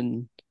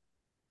Jefferson.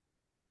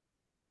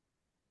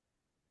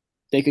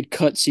 They could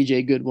cut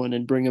CJ Goodwin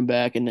and bring him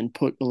back and then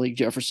put Malik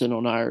Jefferson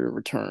on IR to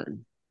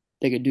return.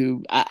 They could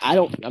do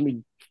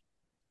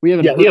we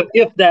haven't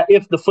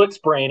if the foot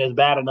sprain is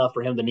bad enough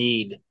for him to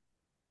need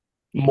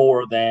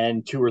more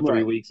than 2 or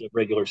 3 weeks of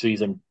regular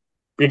season.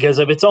 Because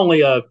if it's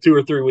only a 2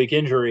 or 3 week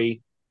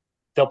injury,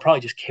 they'll probably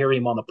just carry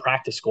him on the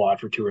practice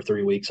squad for 2 or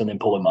 3 weeks and then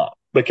pull him up.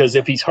 Because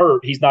if he's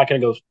hurt, he's not going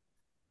to go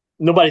 –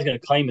 nobody's going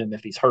to claim him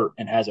if he's hurt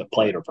and hasn't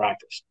played or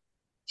practiced.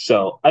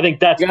 So I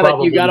think that's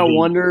probably – You got to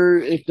wonder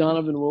if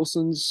Donovan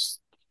Wilson's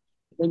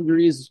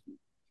injury is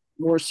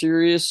more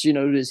serious. You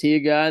know, is he a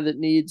guy that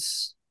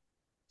needs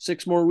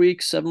 6 more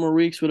weeks, 7 more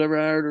weeks, whatever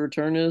IR to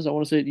return is? I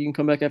want to say you can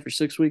come back after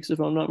 6 weeks if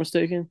I'm not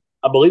mistaken.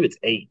 I believe it's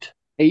 8.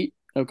 8?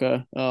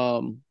 Okay. I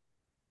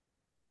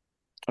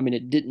mean,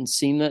 it didn't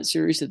seem that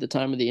serious at the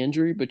time of the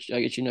injury, but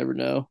I guess you never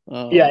know.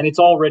 Yeah, and it's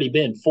already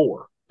been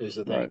 4 is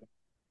the thing. Right.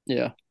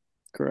 Yeah,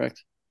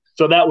 correct.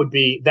 So that would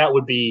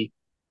be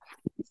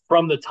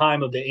from the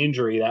time of the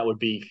injury, that would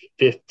be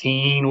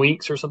 15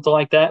 weeks or something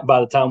like that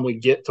by the time we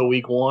get to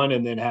week 1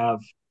 and then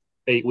have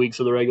 8 weeks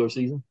of the regular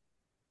season.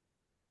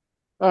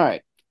 All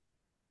right.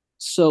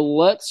 So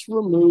let's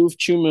remove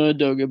Chuma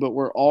Edoga, but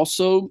we're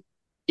also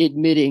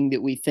admitting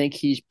that we think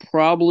he's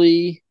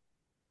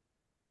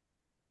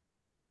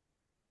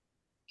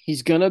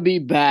going to be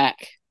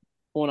back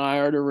on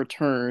IR to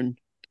return,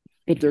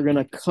 but they're going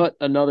to cut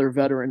another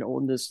veteran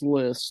on this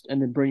list and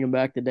then bring him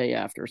back the day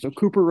after. So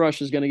Cooper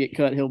Rush is going to get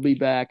cut. He'll be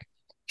back.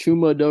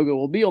 Chuma Edoga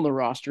will be on the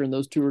roster, and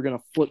those two are going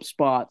to flip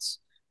spots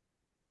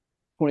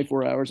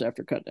 24 hours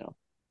after cut down.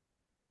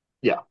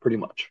 Yeah, pretty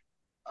much.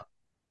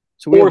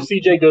 So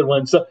CJ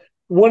Goodwin. So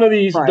one of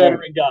these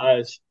veteran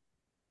guys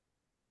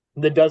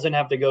that doesn't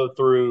have to go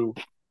through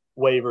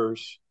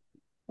waivers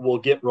will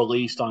get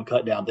released on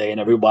cut down day,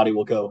 and everybody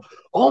will go,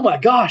 oh my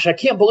gosh, I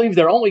can't believe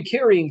they're only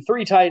carrying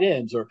 3 tight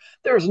ends, or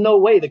there's no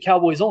way the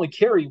Cowboys only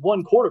carry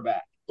 1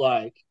 quarterback.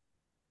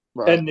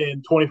 And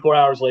then 24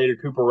 hours later,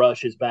 Cooper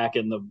Rush is back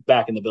in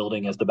the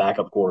building as the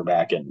backup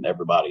quarterback, and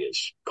everybody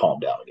is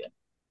calmed down again.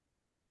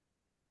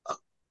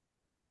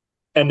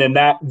 And then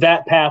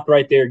that path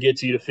right there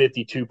gets you to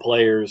 52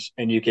 players,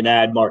 and you can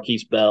add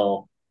Marquise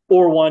Bell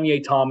or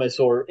Wanye Thomas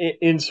or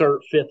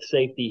insert 5th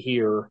safety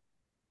here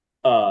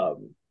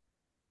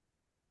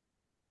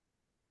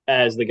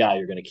as the guy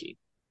you're going to keep.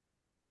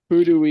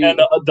 Who do we? And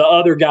the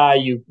other guy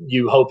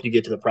you hope you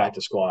get to the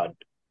practice squad,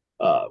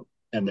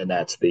 and then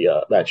that's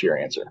your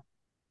answer.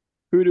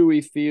 Who do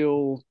we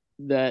feel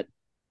that?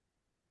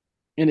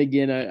 And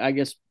again, I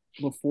guess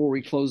before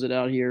we close it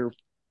out here,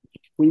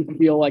 we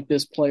feel like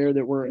this player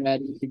that we're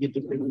adding to get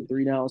to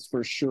 53 now is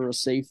for sure a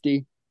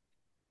safety.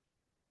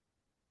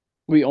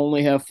 We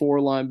only have 4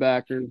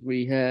 linebackers.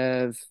 We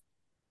have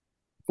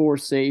 4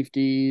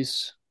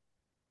 safeties.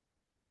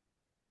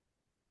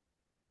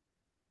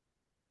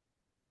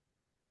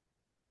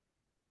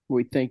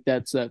 We think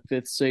that's that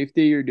 5th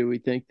safety, or do we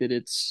think that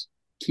it's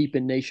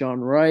keeping Nahshon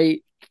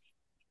Wright?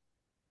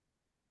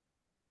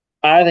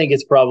 I think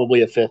it's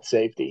probably a 5th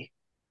safety.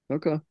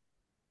 Okay.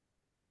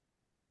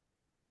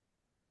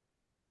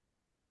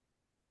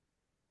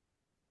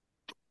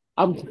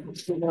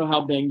 don't know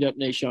how banged up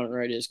Nahshon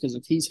Wright is, because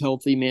if he's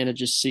healthy, man, it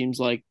just seems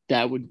like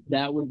that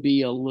would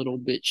be a little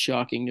bit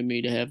shocking to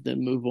me to have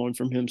them move on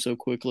from him so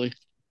quickly,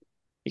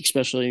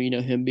 especially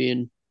him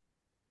being.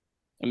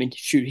 I mean,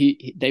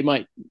 shoot, they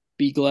might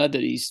be glad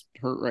that he's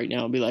hurt right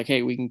now and be like,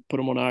 hey, we can put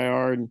him on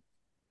IR and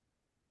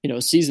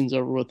season's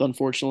over with,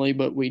 unfortunately,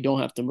 but we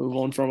don't have to move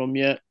on from him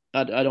yet.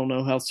 I don't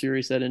know how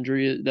serious that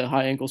injury, the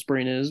high ankle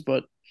sprain is,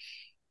 but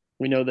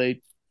we know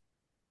they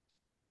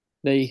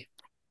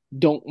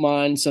don't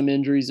mind some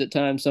injuries at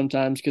times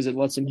sometimes because it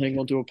lets them hang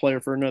on to a player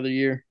for another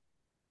year.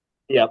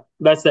 Yeah,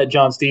 that's that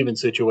John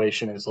Stevens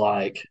situation. Is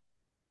like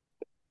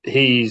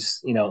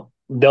he's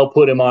they'll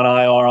put him on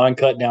IR on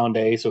cut down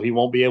day, so he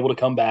won't be able to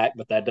come back.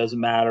 But that doesn't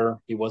matter.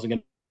 He wasn't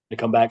going to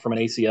come back from an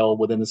ACL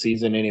within the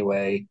season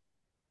anyway.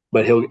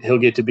 But he'll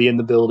get to be in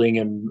the building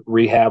and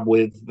rehab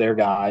with their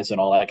guys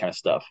and all that kind of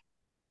stuff.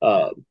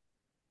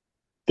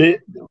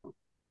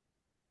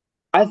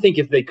 I think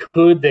if they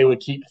could, they would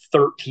keep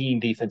 13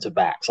 defensive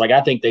backs. Like,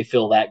 I think they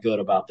feel that good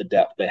about the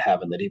depth they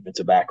have in the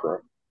defensive back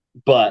room.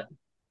 But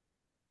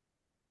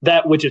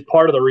which is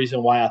part of the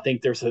reason why I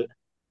think there's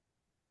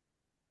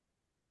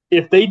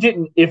if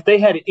they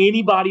had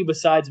anybody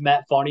besides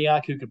Matt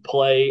Farniak who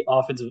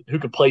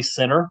could play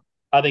center,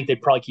 I think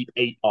they'd probably keep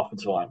 8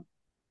 offensive linemen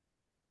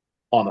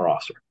on the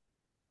roster.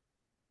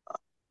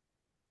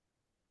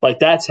 Like,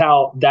 that's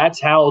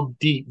how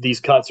deep these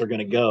cuts are going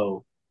to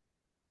go,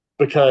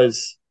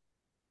 because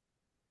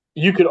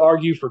you could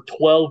argue for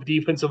 12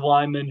 defensive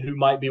linemen who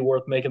might be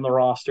worth making the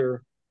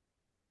roster.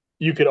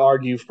 You could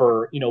argue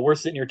for, we're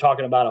sitting here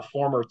talking about a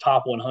former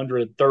top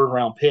 100 third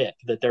round pick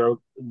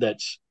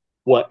that's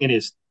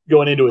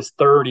going into his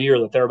third year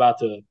that they're about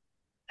to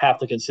have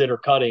to consider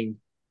cutting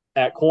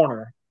at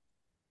corner.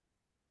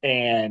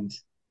 And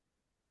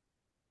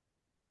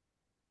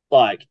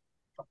like,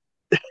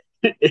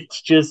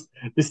 it's just,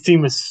 this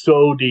team is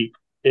so deep.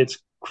 It's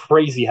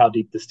crazy how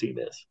deep this team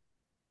is.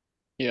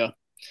 Yeah,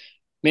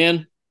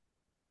 man.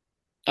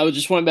 I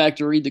just went back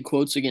to read the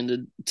quotes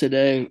again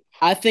today.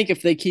 I think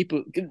if they keep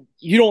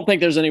you don't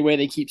think there's any way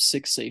they keep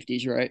 6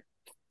 safeties, right?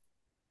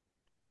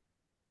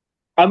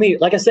 I mean,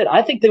 like I said,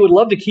 I think they would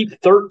love to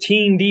keep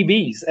 13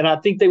 DBs, and I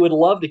think they would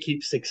love to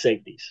keep 6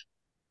 safeties.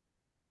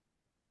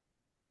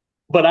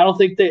 But I don't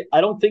think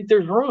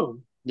there's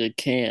room. They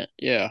can't,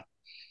 yeah.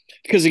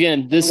 Because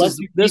again, this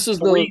is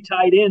 3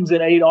 tight ends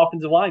and 8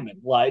 offensive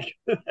linemen. Like,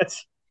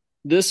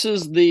 this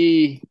is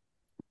the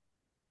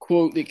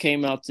quote that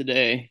came out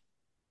today.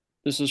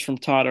 This is from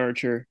Todd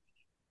Archer.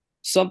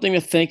 Something to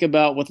think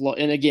about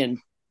and again,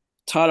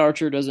 Todd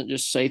Archer doesn't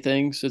just say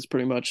things. It's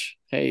pretty much,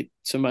 hey,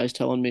 somebody's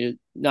telling me,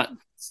 not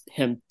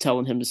him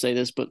telling him to say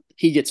this, but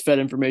he gets fed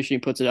information, he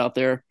puts it out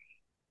there.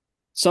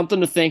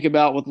 Something to think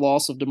about with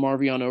loss of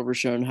DeMarvion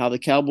Overshown, how the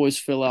Cowboys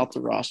fill out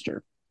the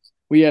roster.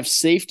 We have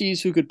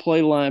safeties who could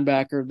play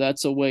linebacker.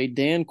 That's a way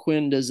Dan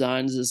Quinn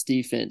designs this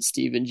defense,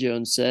 Stephen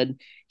Jones said.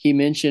 He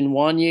mentioned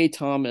Wanye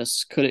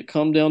Thomas. Could it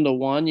come down to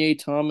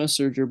Wanye Thomas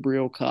or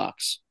Jabril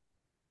Cox?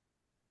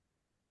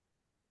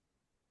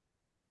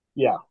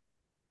 Yeah.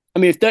 I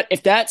mean,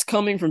 if that's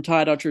coming from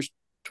Todd Archer's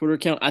Twitter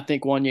account, I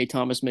think Wanye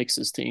Thomas makes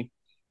this team.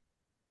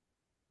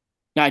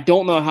 Now, I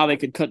don't know how they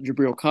could cut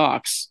Jabril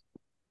Cox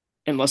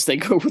unless they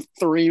go with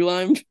 3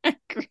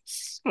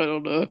 linebackers. I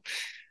don't know.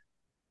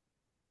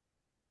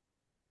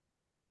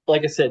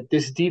 Like I said,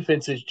 this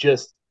defense is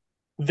just,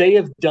 they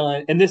have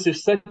done, and this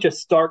is such a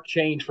stark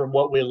change from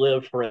what we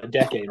lived for a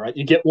decade, right?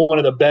 You get one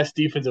of the best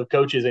defensive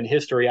coaches in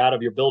history out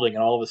of your building,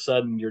 and all of a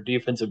sudden your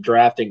defensive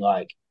drafting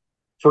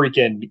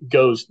freaking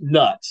goes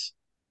nuts.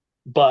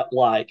 But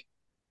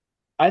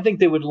I think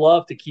they would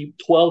love to keep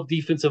 12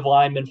 defensive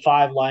linemen,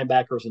 5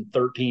 linebackers, and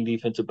 13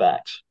 defensive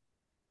backs.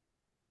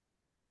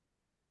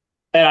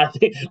 And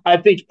I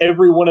think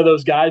every one of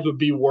those guys would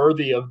be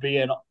worthy of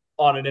being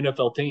on an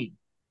NFL team.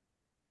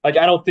 I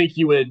don't think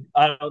you would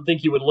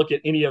look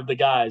at any of the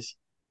guys.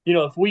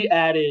 If we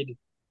added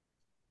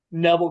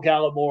Neville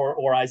Gallimore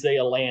or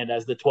Isaiah Land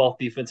as the 12th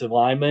defensive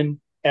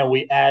lineman, and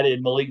we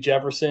added Malik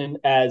Jefferson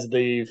as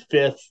the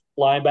 5th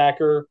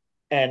linebacker,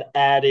 and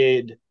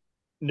added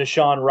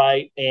Nahshon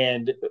Wright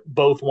and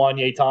both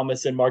Wanye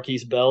Thomas and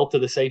Marquise Bell to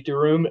the safety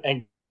room,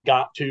 and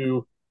got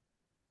to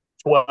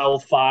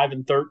 12, 5,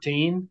 and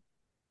 13,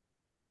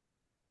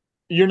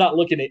 you're not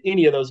looking at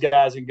any of those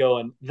guys and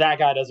going, that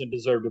guy doesn't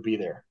deserve to be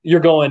there.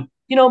 You're going,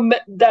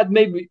 that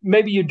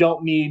maybe you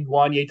don't need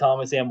Wanye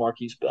Thomas and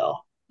Marquise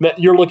Bell.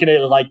 You're looking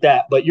at it like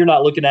that, but you're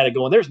not looking at it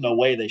going, there's no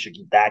way they should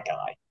keep that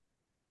guy.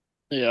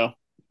 Yeah.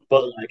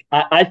 But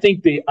I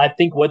think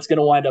what's going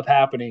to wind up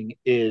happening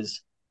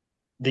is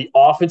the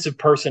offensive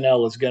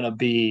personnel is going to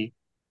be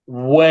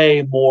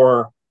way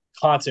more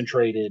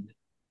concentrated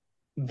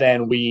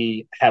than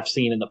we have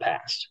seen in the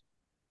past.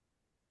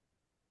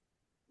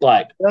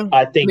 I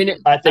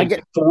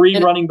think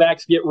 3 running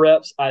backs get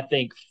reps. I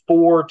think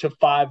 4 to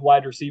 5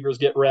 wide receivers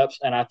get reps,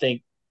 and I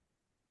think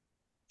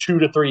 2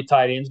 to 3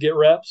 tight ends get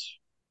reps,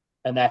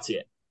 and that's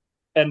it.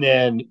 And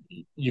then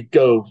you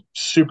go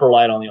super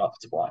light on the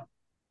offensive line,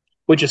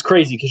 which is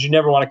crazy because you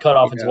never want to cut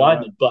offensive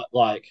linemen. But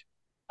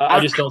I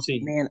just don't see.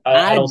 Man,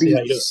 I don't see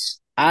how you do it.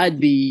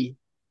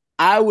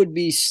 I would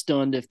be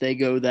stunned if they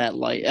go that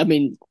light. I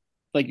mean,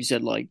 like you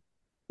said, like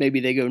maybe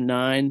they go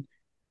 9.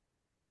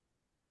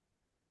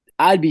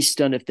 I'd be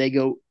stunned if they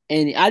go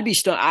any. I'd be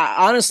stunned.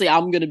 Honestly,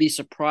 I'm going to be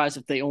surprised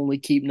if they only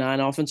keep 9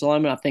 offensive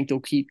linemen. I think they'll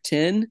keep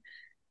 10.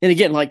 And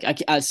again, like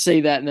I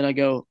say that, and then I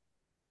go,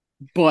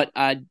 but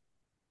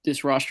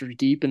this roster's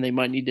deep, and they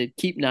might need to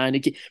keep 9 to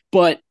keep.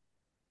 But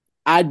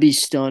I'd be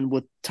stunned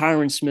with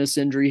Tyron Smith's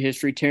injury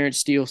history, Terrence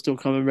Steele still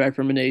coming back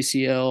from an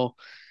ACL.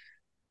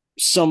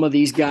 Some of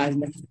these guys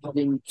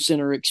having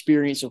center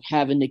experience of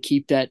having to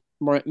keep that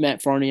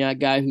Matt Farniok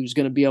guy who's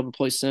going to be able to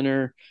play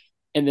center,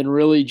 and then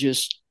really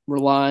just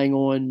relying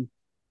on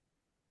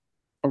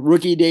a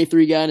rookie day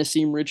 3 guy,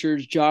 Nassim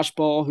Richards, Josh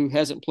Ball, who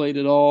hasn't played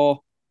at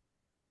all,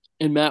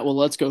 and Matt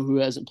Waletzko, who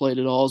hasn't played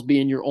at all, as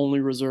being your only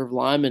reserve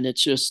lineman.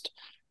 It's just,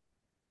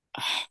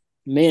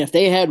 man, if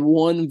they had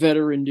one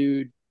veteran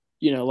dude,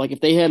 like if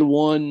they had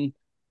one,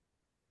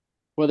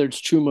 whether it's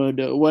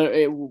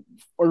Chuma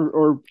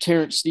or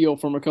Terrence Steele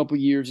from a couple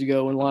years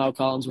ago when Lyle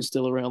Collins was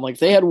still around. Like if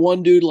they had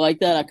one dude like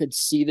that, I could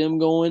see them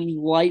going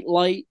light.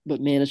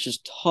 But man, it's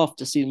just tough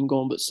to see them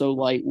going but so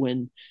light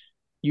when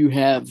you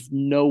have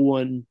no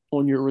one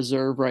on your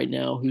reserve right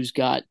now who's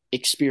got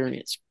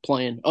experience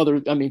playing.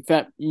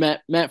 Matt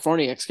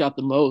Farniok's got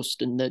the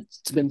most, and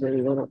that's been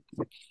very little.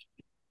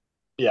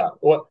 Yeah.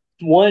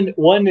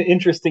 One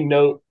interesting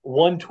note,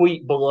 one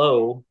tweet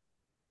below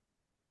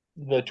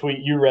the tweet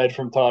you read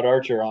from Todd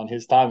Archer on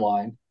his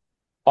timeline.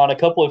 On a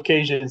couple of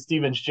occasions,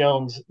 Stevens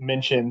Jones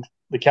mentioned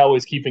the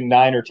Cowboys keeping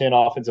 9 or 10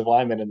 offensive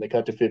linemen and they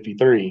cut to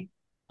 53.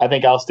 I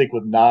think I'll stick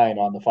with 9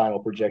 on the final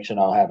projection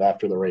I'll have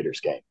after the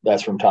Raiders game.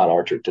 That's from Todd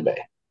Archer today.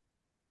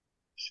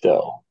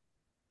 So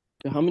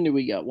how many do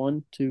we got?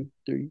 1, 2,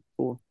 3,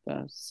 4,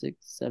 5, 6,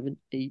 7,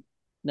 8,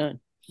 9.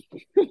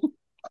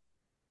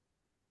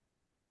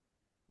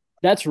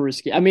 That's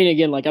risky. I mean,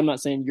 again, like I'm not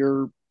saying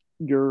you're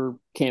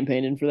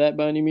campaigning for that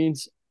by any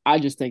means. I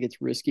just think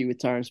it's risky with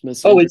Tyron Smith.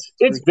 Oh, it's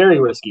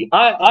very risky.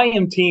 I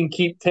am team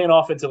keep 10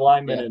 offensive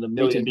linemen and a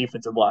million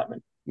defensive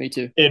linemen. Me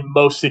too. In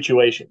most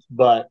situations.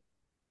 But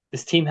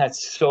this team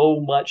has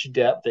so much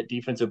depth at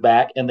defensive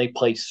back, and they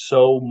play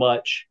so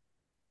much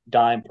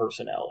dime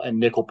personnel and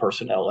nickel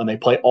personnel, and they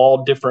play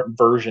all different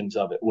versions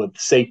of it with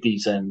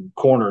safeties and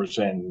corners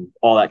and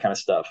all that kind of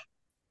stuff.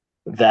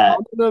 That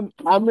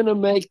I'm gonna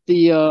make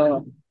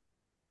the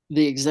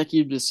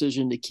executive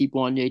decision to keep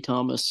Wanye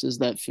Thomas as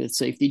that 5th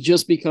safety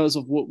just because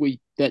of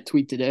that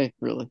tweet today.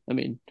 Really, I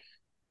mean,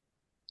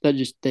 that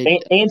just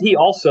and he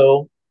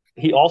also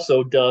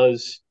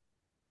does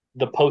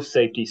the post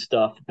safety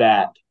stuff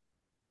that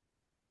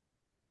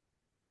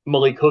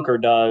Malik Hooker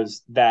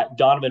does, that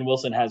Donovan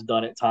Wilson has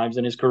done at times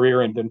in his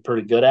career and been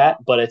pretty good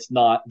at, but it's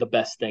not the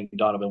best thing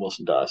Donovan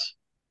Wilson does.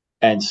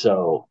 And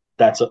so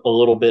that's a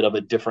little bit of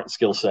a different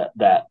skill set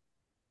that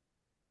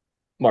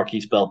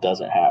Marquise Bell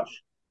doesn't have.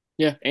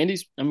 Yeah,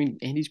 Andy's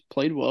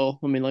played well.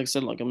 I mean, like I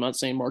said, like I'm not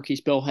saying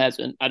Marquise Bell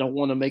hasn't. I don't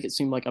want to make it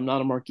seem like I'm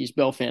not a Marquise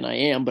Bell fan. I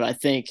am, but I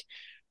think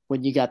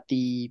when you got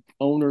the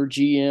owner,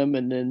 GM,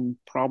 and then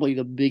probably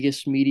the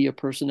biggest media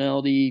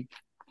personality,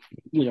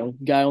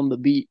 guy on the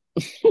beat,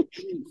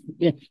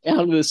 out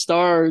of the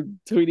Star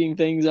tweeting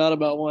things out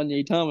about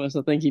Wanye Thomas,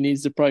 I think he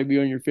needs to probably be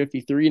on your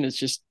 53. And it's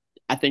just,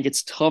 I think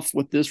it's tough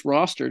with this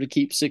roster to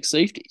keep 6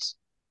 safeties.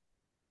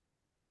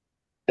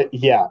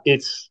 Yeah,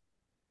 it's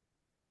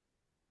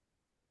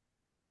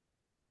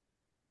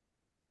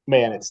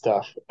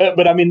tough.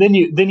 But I mean,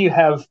 then you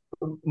have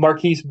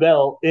Marquise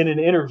Bell in an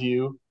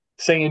interview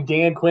saying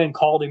Dan Quinn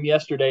called him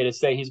yesterday to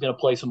say he's going to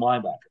play some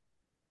linebacker.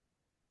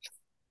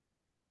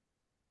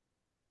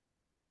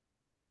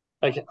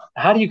 Like,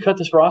 how do you cut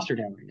this roster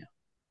down right now?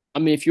 I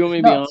mean, if you want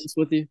me to be honest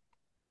with you,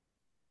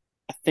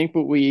 I think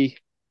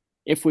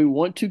if we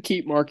want to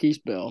keep Marquise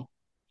Bell,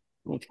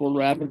 which we're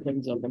wrapping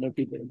things up, I know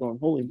people are going,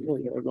 holy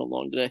moly, we're going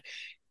long today.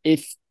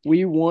 If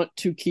we want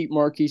to keep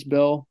Marquise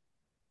Bell,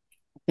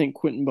 I think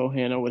Quentin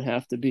Bohanna would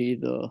have to be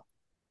the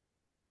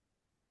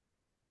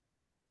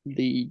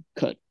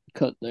cut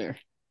there,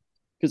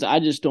 because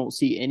I just don't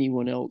see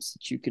anyone else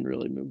that you can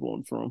really move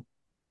on from.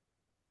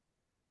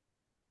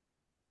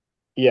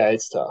 Yeah,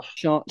 it's tough.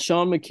 Sean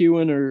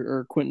McEwen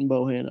or Quentin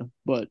Bohanna,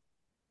 but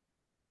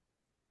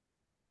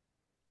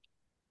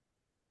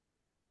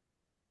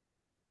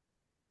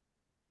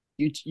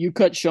you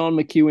cut Sean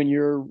McEwen,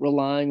 you're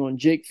relying on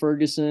Jake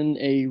Ferguson,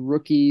 a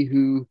rookie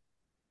who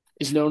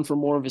is known for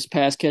more of his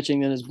pass catching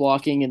than his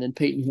blocking, and then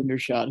Peyton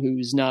Hendershot,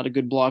 who's not a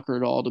good blocker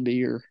at all, to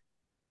be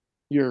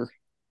your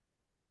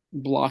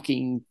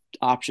blocking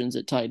options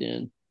at tight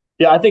end.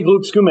 Yeah, I think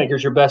Luke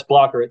Schoonmaker's your best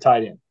blocker at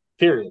tight end,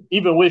 period,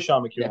 even with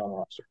Sean McEwen on the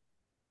roster.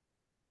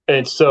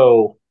 And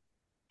so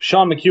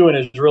Sean McEwen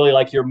is really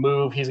like your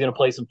move. He's going to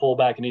play some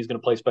fullback and he's going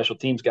to play special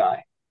teams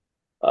guy,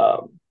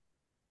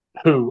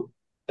 who,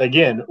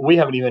 again, we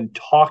haven't even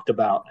talked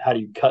about how do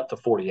you cut to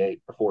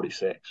 48 or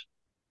 46.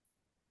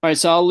 All right,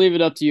 so I'll leave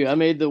it up to you. I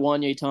made the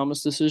Wanye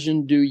Thomas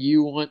decision. Do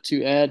you want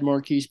to add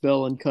Marquise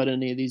Bell and cut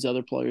any of these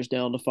other players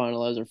down to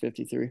finalize our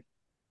 53?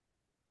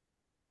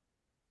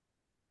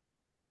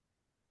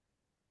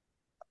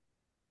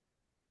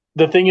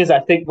 The thing is, I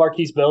think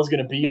Marquise Bell is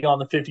going to be on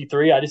the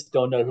 53. I just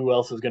don't know who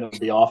else is going to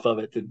be off of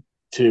it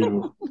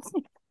to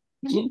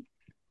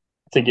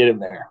to get him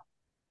there.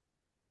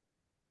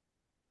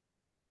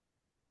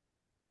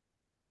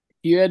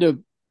 You had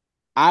to,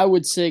 I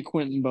would say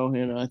Quentin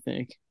Bohanna, I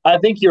think. I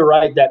think you're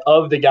right that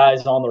of the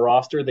guys on the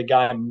roster, the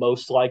guy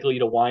most likely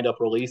to wind up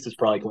released is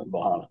probably Quentin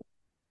Bohanna.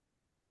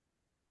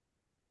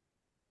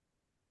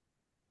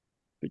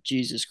 But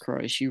Jesus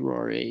Christ, you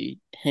are a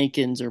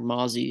Hankins or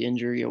Mozzie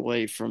injury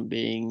away from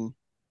being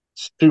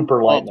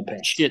super light in the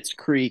pants. Schitt's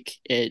Creek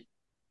at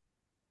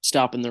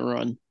stopping the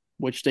run,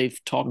 which they've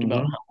talked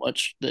about how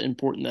much the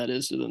important that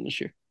is to them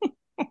this year.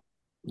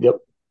 Yep,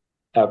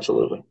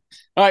 absolutely.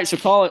 All right, so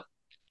call it.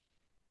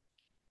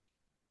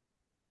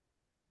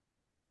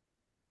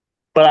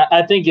 But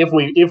I think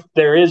if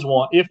there is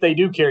one, if they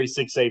do carry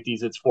 6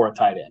 safeties, it's for a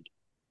tight end.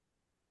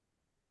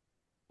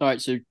 All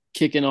right, so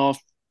kicking off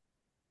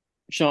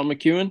Sean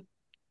McEwen?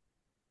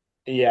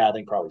 Yeah, I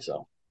think probably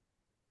so.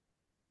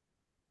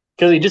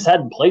 Because he just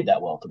hadn't played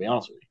that well, to be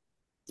honest with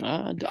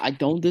you. I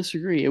don't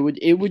disagree.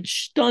 It would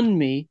stun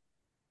me.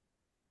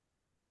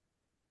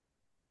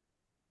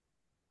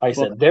 Like I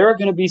said, there are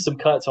going to be some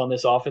cuts on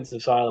this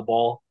offensive side of the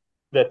ball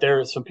that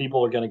there are some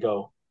people are going to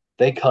go,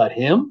 they cut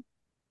him?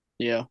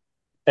 Yeah.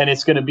 And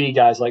it's going to be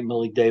guys like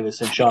Malik Davis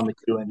and Sean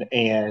McEwen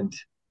and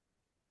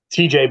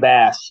TJ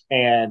Bass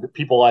and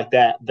people like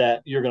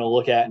that you're going to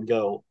look at and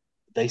go,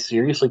 they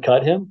seriously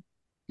cut him?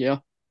 Yeah.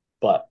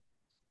 But,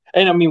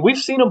 and I mean, we've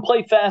seen him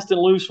play fast and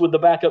loose with the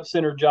backup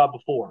center job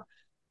before.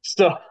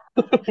 So,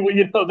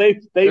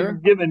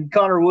 they've given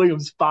Connor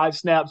Williams 5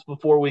 snaps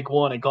before week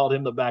 1 and called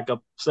him the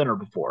backup center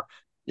before.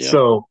 Yeah.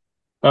 So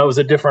that was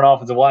a different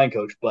offensive line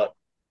coach, but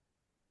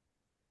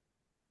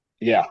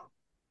yeah.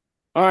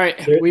 All right,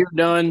 we are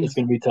done. It's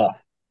going to be tough.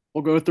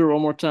 We'll go through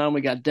one more time.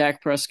 We got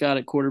Dak Prescott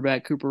at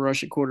quarterback, Cooper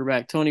Rush at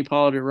quarterback, Tony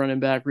Pollard at running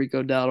back,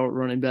 Rico Dowdle at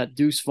running back,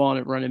 Deuce Vaughn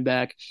at running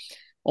back.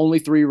 Only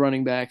 3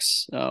 running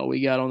backs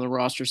we got on the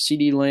roster.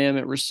 CeeDee Lamb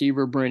at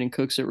receiver, Brandon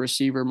Cooks at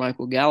receiver,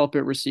 Michael Gallup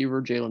at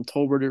receiver, Jalen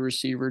Tolbert at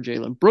receiver,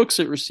 Jalen Brooks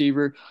at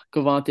receiver,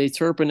 Kevontae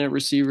Turpin at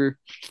receiver,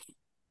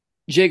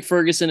 Jake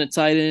Ferguson at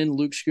tight end,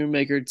 Luke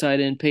Schoonmaker at tight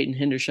end, Peyton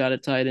Hendershot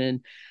at tight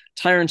end,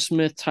 Tyron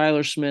Smith,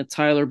 Tyler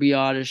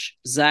Biotish,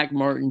 Zach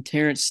Martin,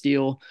 Terrence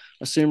Steele,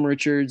 Asim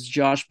Richards,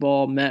 Josh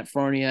Ball, Matt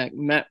Farniak,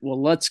 Matt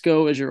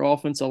Waletzko as your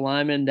offensive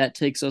lineman. That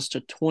takes us to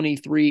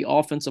 23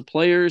 offensive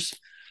players.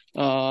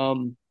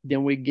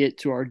 Then we get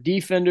to our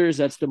defenders.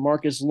 That's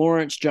DeMarcus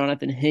Lawrence,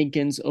 Jonathan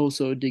Hankins,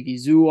 Oso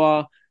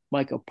Digizua,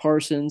 Micah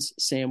Parsons,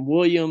 Sam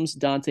Williams,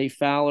 Dante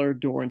Fowler,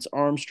 Dorrance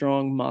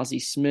Armstrong,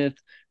 Mozzie Smith,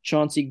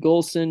 Chauncey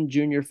Golson,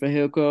 Junior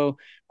Fehoko,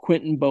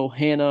 Quentin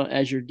Bohanna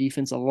as your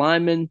defensive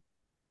lineman.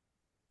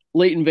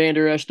 Leighton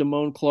Vander Esch,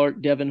 Damone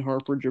Clark, Devin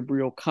Harper,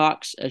 Jabril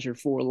Cox as your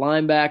 4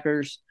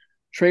 linebackers.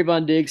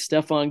 Trayvon Diggs,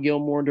 Stephon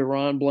Gilmore,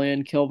 Deron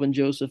Bland, Kelvin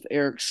Joseph,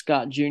 Eric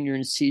Scott Jr.,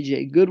 and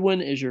C.J.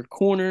 Goodwin as your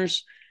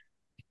corners.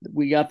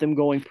 We got them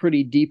going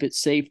pretty deep at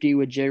safety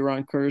with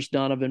Jaron Curse,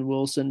 Donovan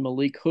Wilson,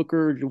 Malik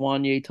Hooker,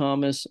 Juwanye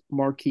Thomas,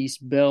 Marquise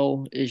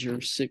Bell is your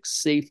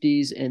 6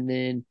 safeties. And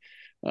then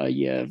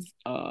you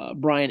have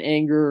Brian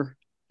Anger,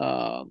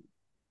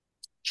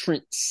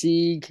 Trent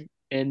Sieg,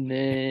 and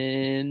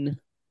then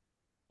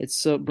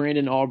it's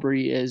Brandon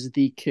Aubrey as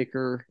the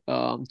kicker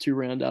to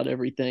round out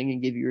everything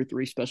and give you your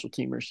 3 special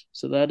teamers.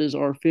 So that is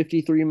our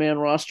 53-man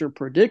roster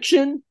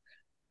prediction.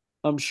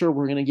 I'm sure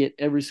we're going to get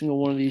every single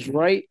one of these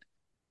right.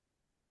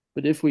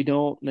 But if we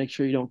don't, make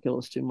sure you don't kill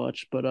us too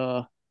much.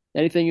 But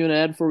anything you want to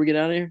add before we get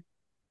out of here?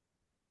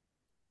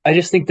 I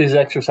just think this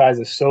exercise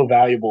is so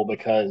valuable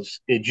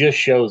because it just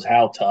shows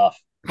how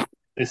tough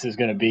this is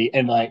going to be.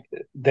 And, like,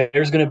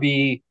 there's going to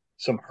be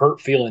some hurt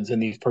feelings in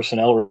these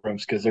personnel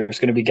rooms because there's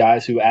going to be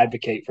guys who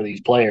advocate for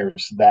these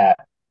players that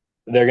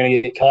they're going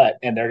to get cut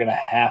and they're going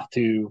to have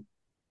to,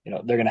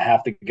 they're going to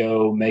have to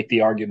go make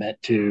the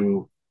argument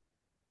to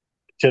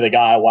the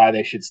guy why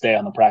they should stay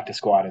on the practice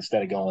squad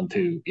instead of going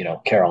to,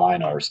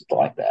 Carolina or something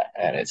like that.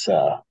 And it's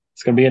going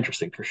to be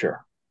interesting for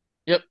sure.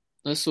 Yep.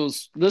 This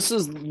is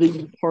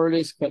the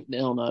hardest cut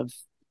down I've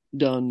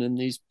done in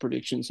these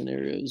prediction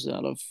scenarios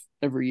out of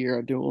every year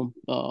I do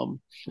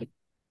them. It's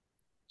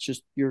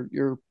just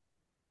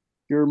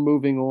you're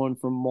moving on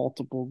from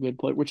multiple good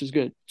players, which is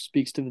good.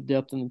 Speaks to the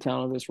depth and the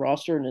talent of this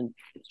roster, and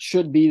it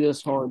should be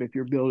this hard if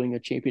you're building a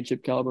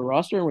championship caliber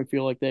roster, and we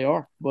feel like they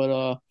are.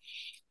 But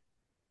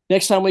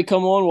next time we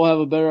come on, we'll have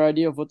a better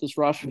idea of what this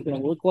roster is going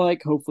to look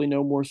like. Hopefully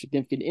no more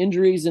significant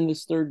injuries in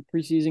this 3rd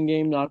preseason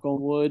game, knock on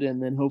wood,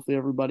 and then hopefully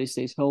everybody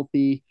stays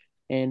healthy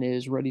and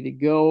is ready to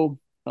go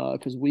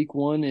because week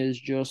 1 is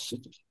just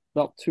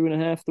about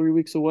 2.5, 3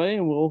 weeks away,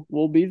 and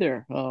we'll be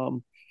there.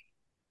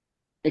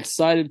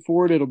 Excited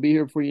for it. It'll be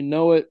here before you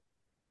know it.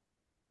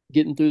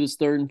 Getting through this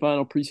 3rd and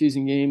final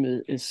preseason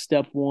game is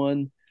step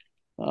 1.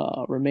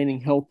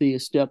 Remaining healthy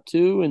is step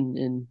 2,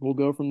 and we'll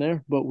go from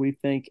there. But we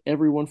thank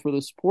everyone for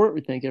the support.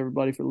 We thank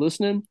everybody for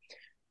listening.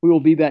 We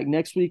will be back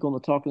next week on the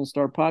Talkin'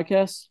 Star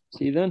podcast.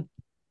 See you then.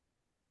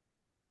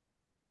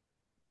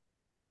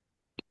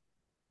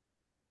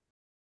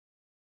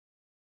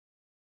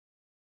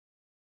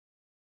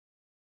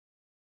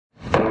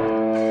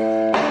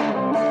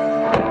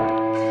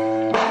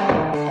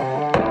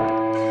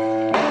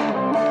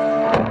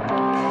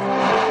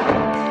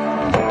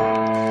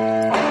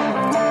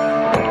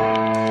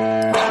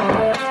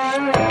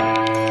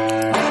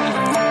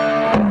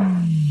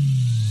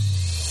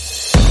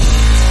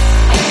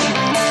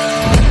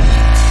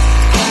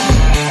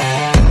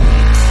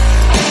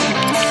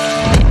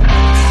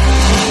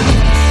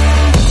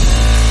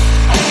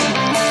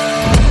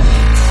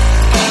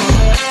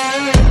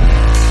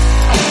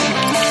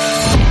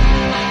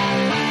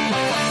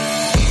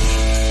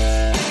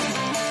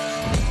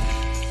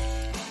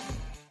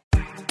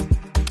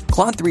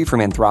 Claude 3 from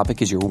Anthropic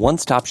is your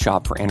one-stop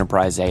shop for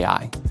enterprise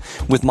AI.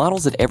 With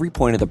models at every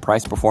point of the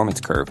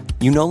price-performance curve,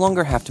 you no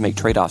longer have to make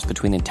trade-offs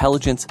between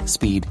intelligence,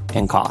 speed,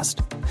 and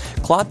cost.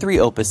 Claude 3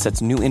 Opus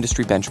sets new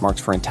industry benchmarks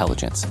for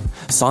intelligence.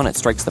 Sonnet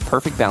strikes the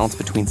perfect balance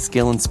between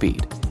skill and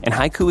speed. And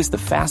Haiku is the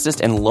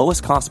fastest and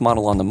lowest-cost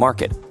model on the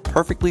market,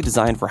 perfectly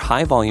designed for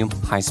high-volume,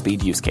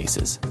 high-speed use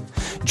cases.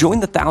 Join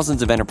the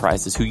thousands of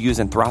enterprises who use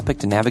Anthropic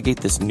to navigate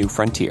this new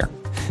frontier.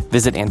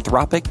 Visit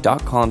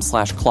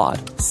anthropic.com/Claude,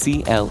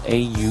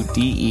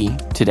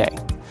 CLAUDE, today.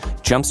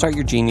 Jumpstart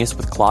your genius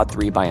with Claude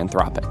 3 by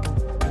Anthropic.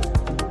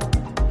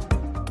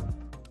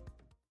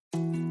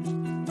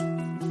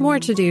 More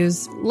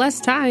to-dos, less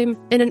time,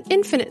 and an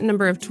infinite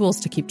number of tools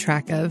to keep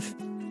track of.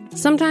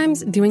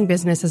 Sometimes doing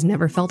business has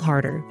never felt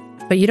harder,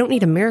 but you don't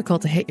need a miracle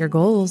to hit your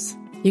goals.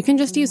 You can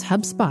just use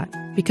HubSpot,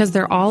 because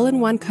their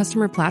all-in-one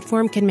customer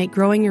platform can make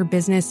growing your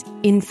business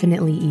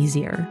infinitely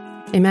easier.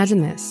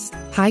 Imagine this: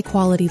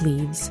 high-quality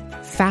leads,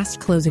 fast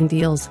closing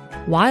deals,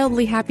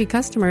 wildly happy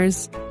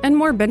customers, and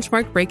more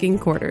benchmark-breaking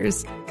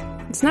quarters.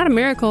 It's not a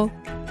miracle,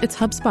 it's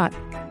HubSpot.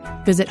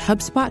 Visit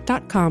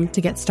HubSpot.com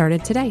to get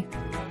started today.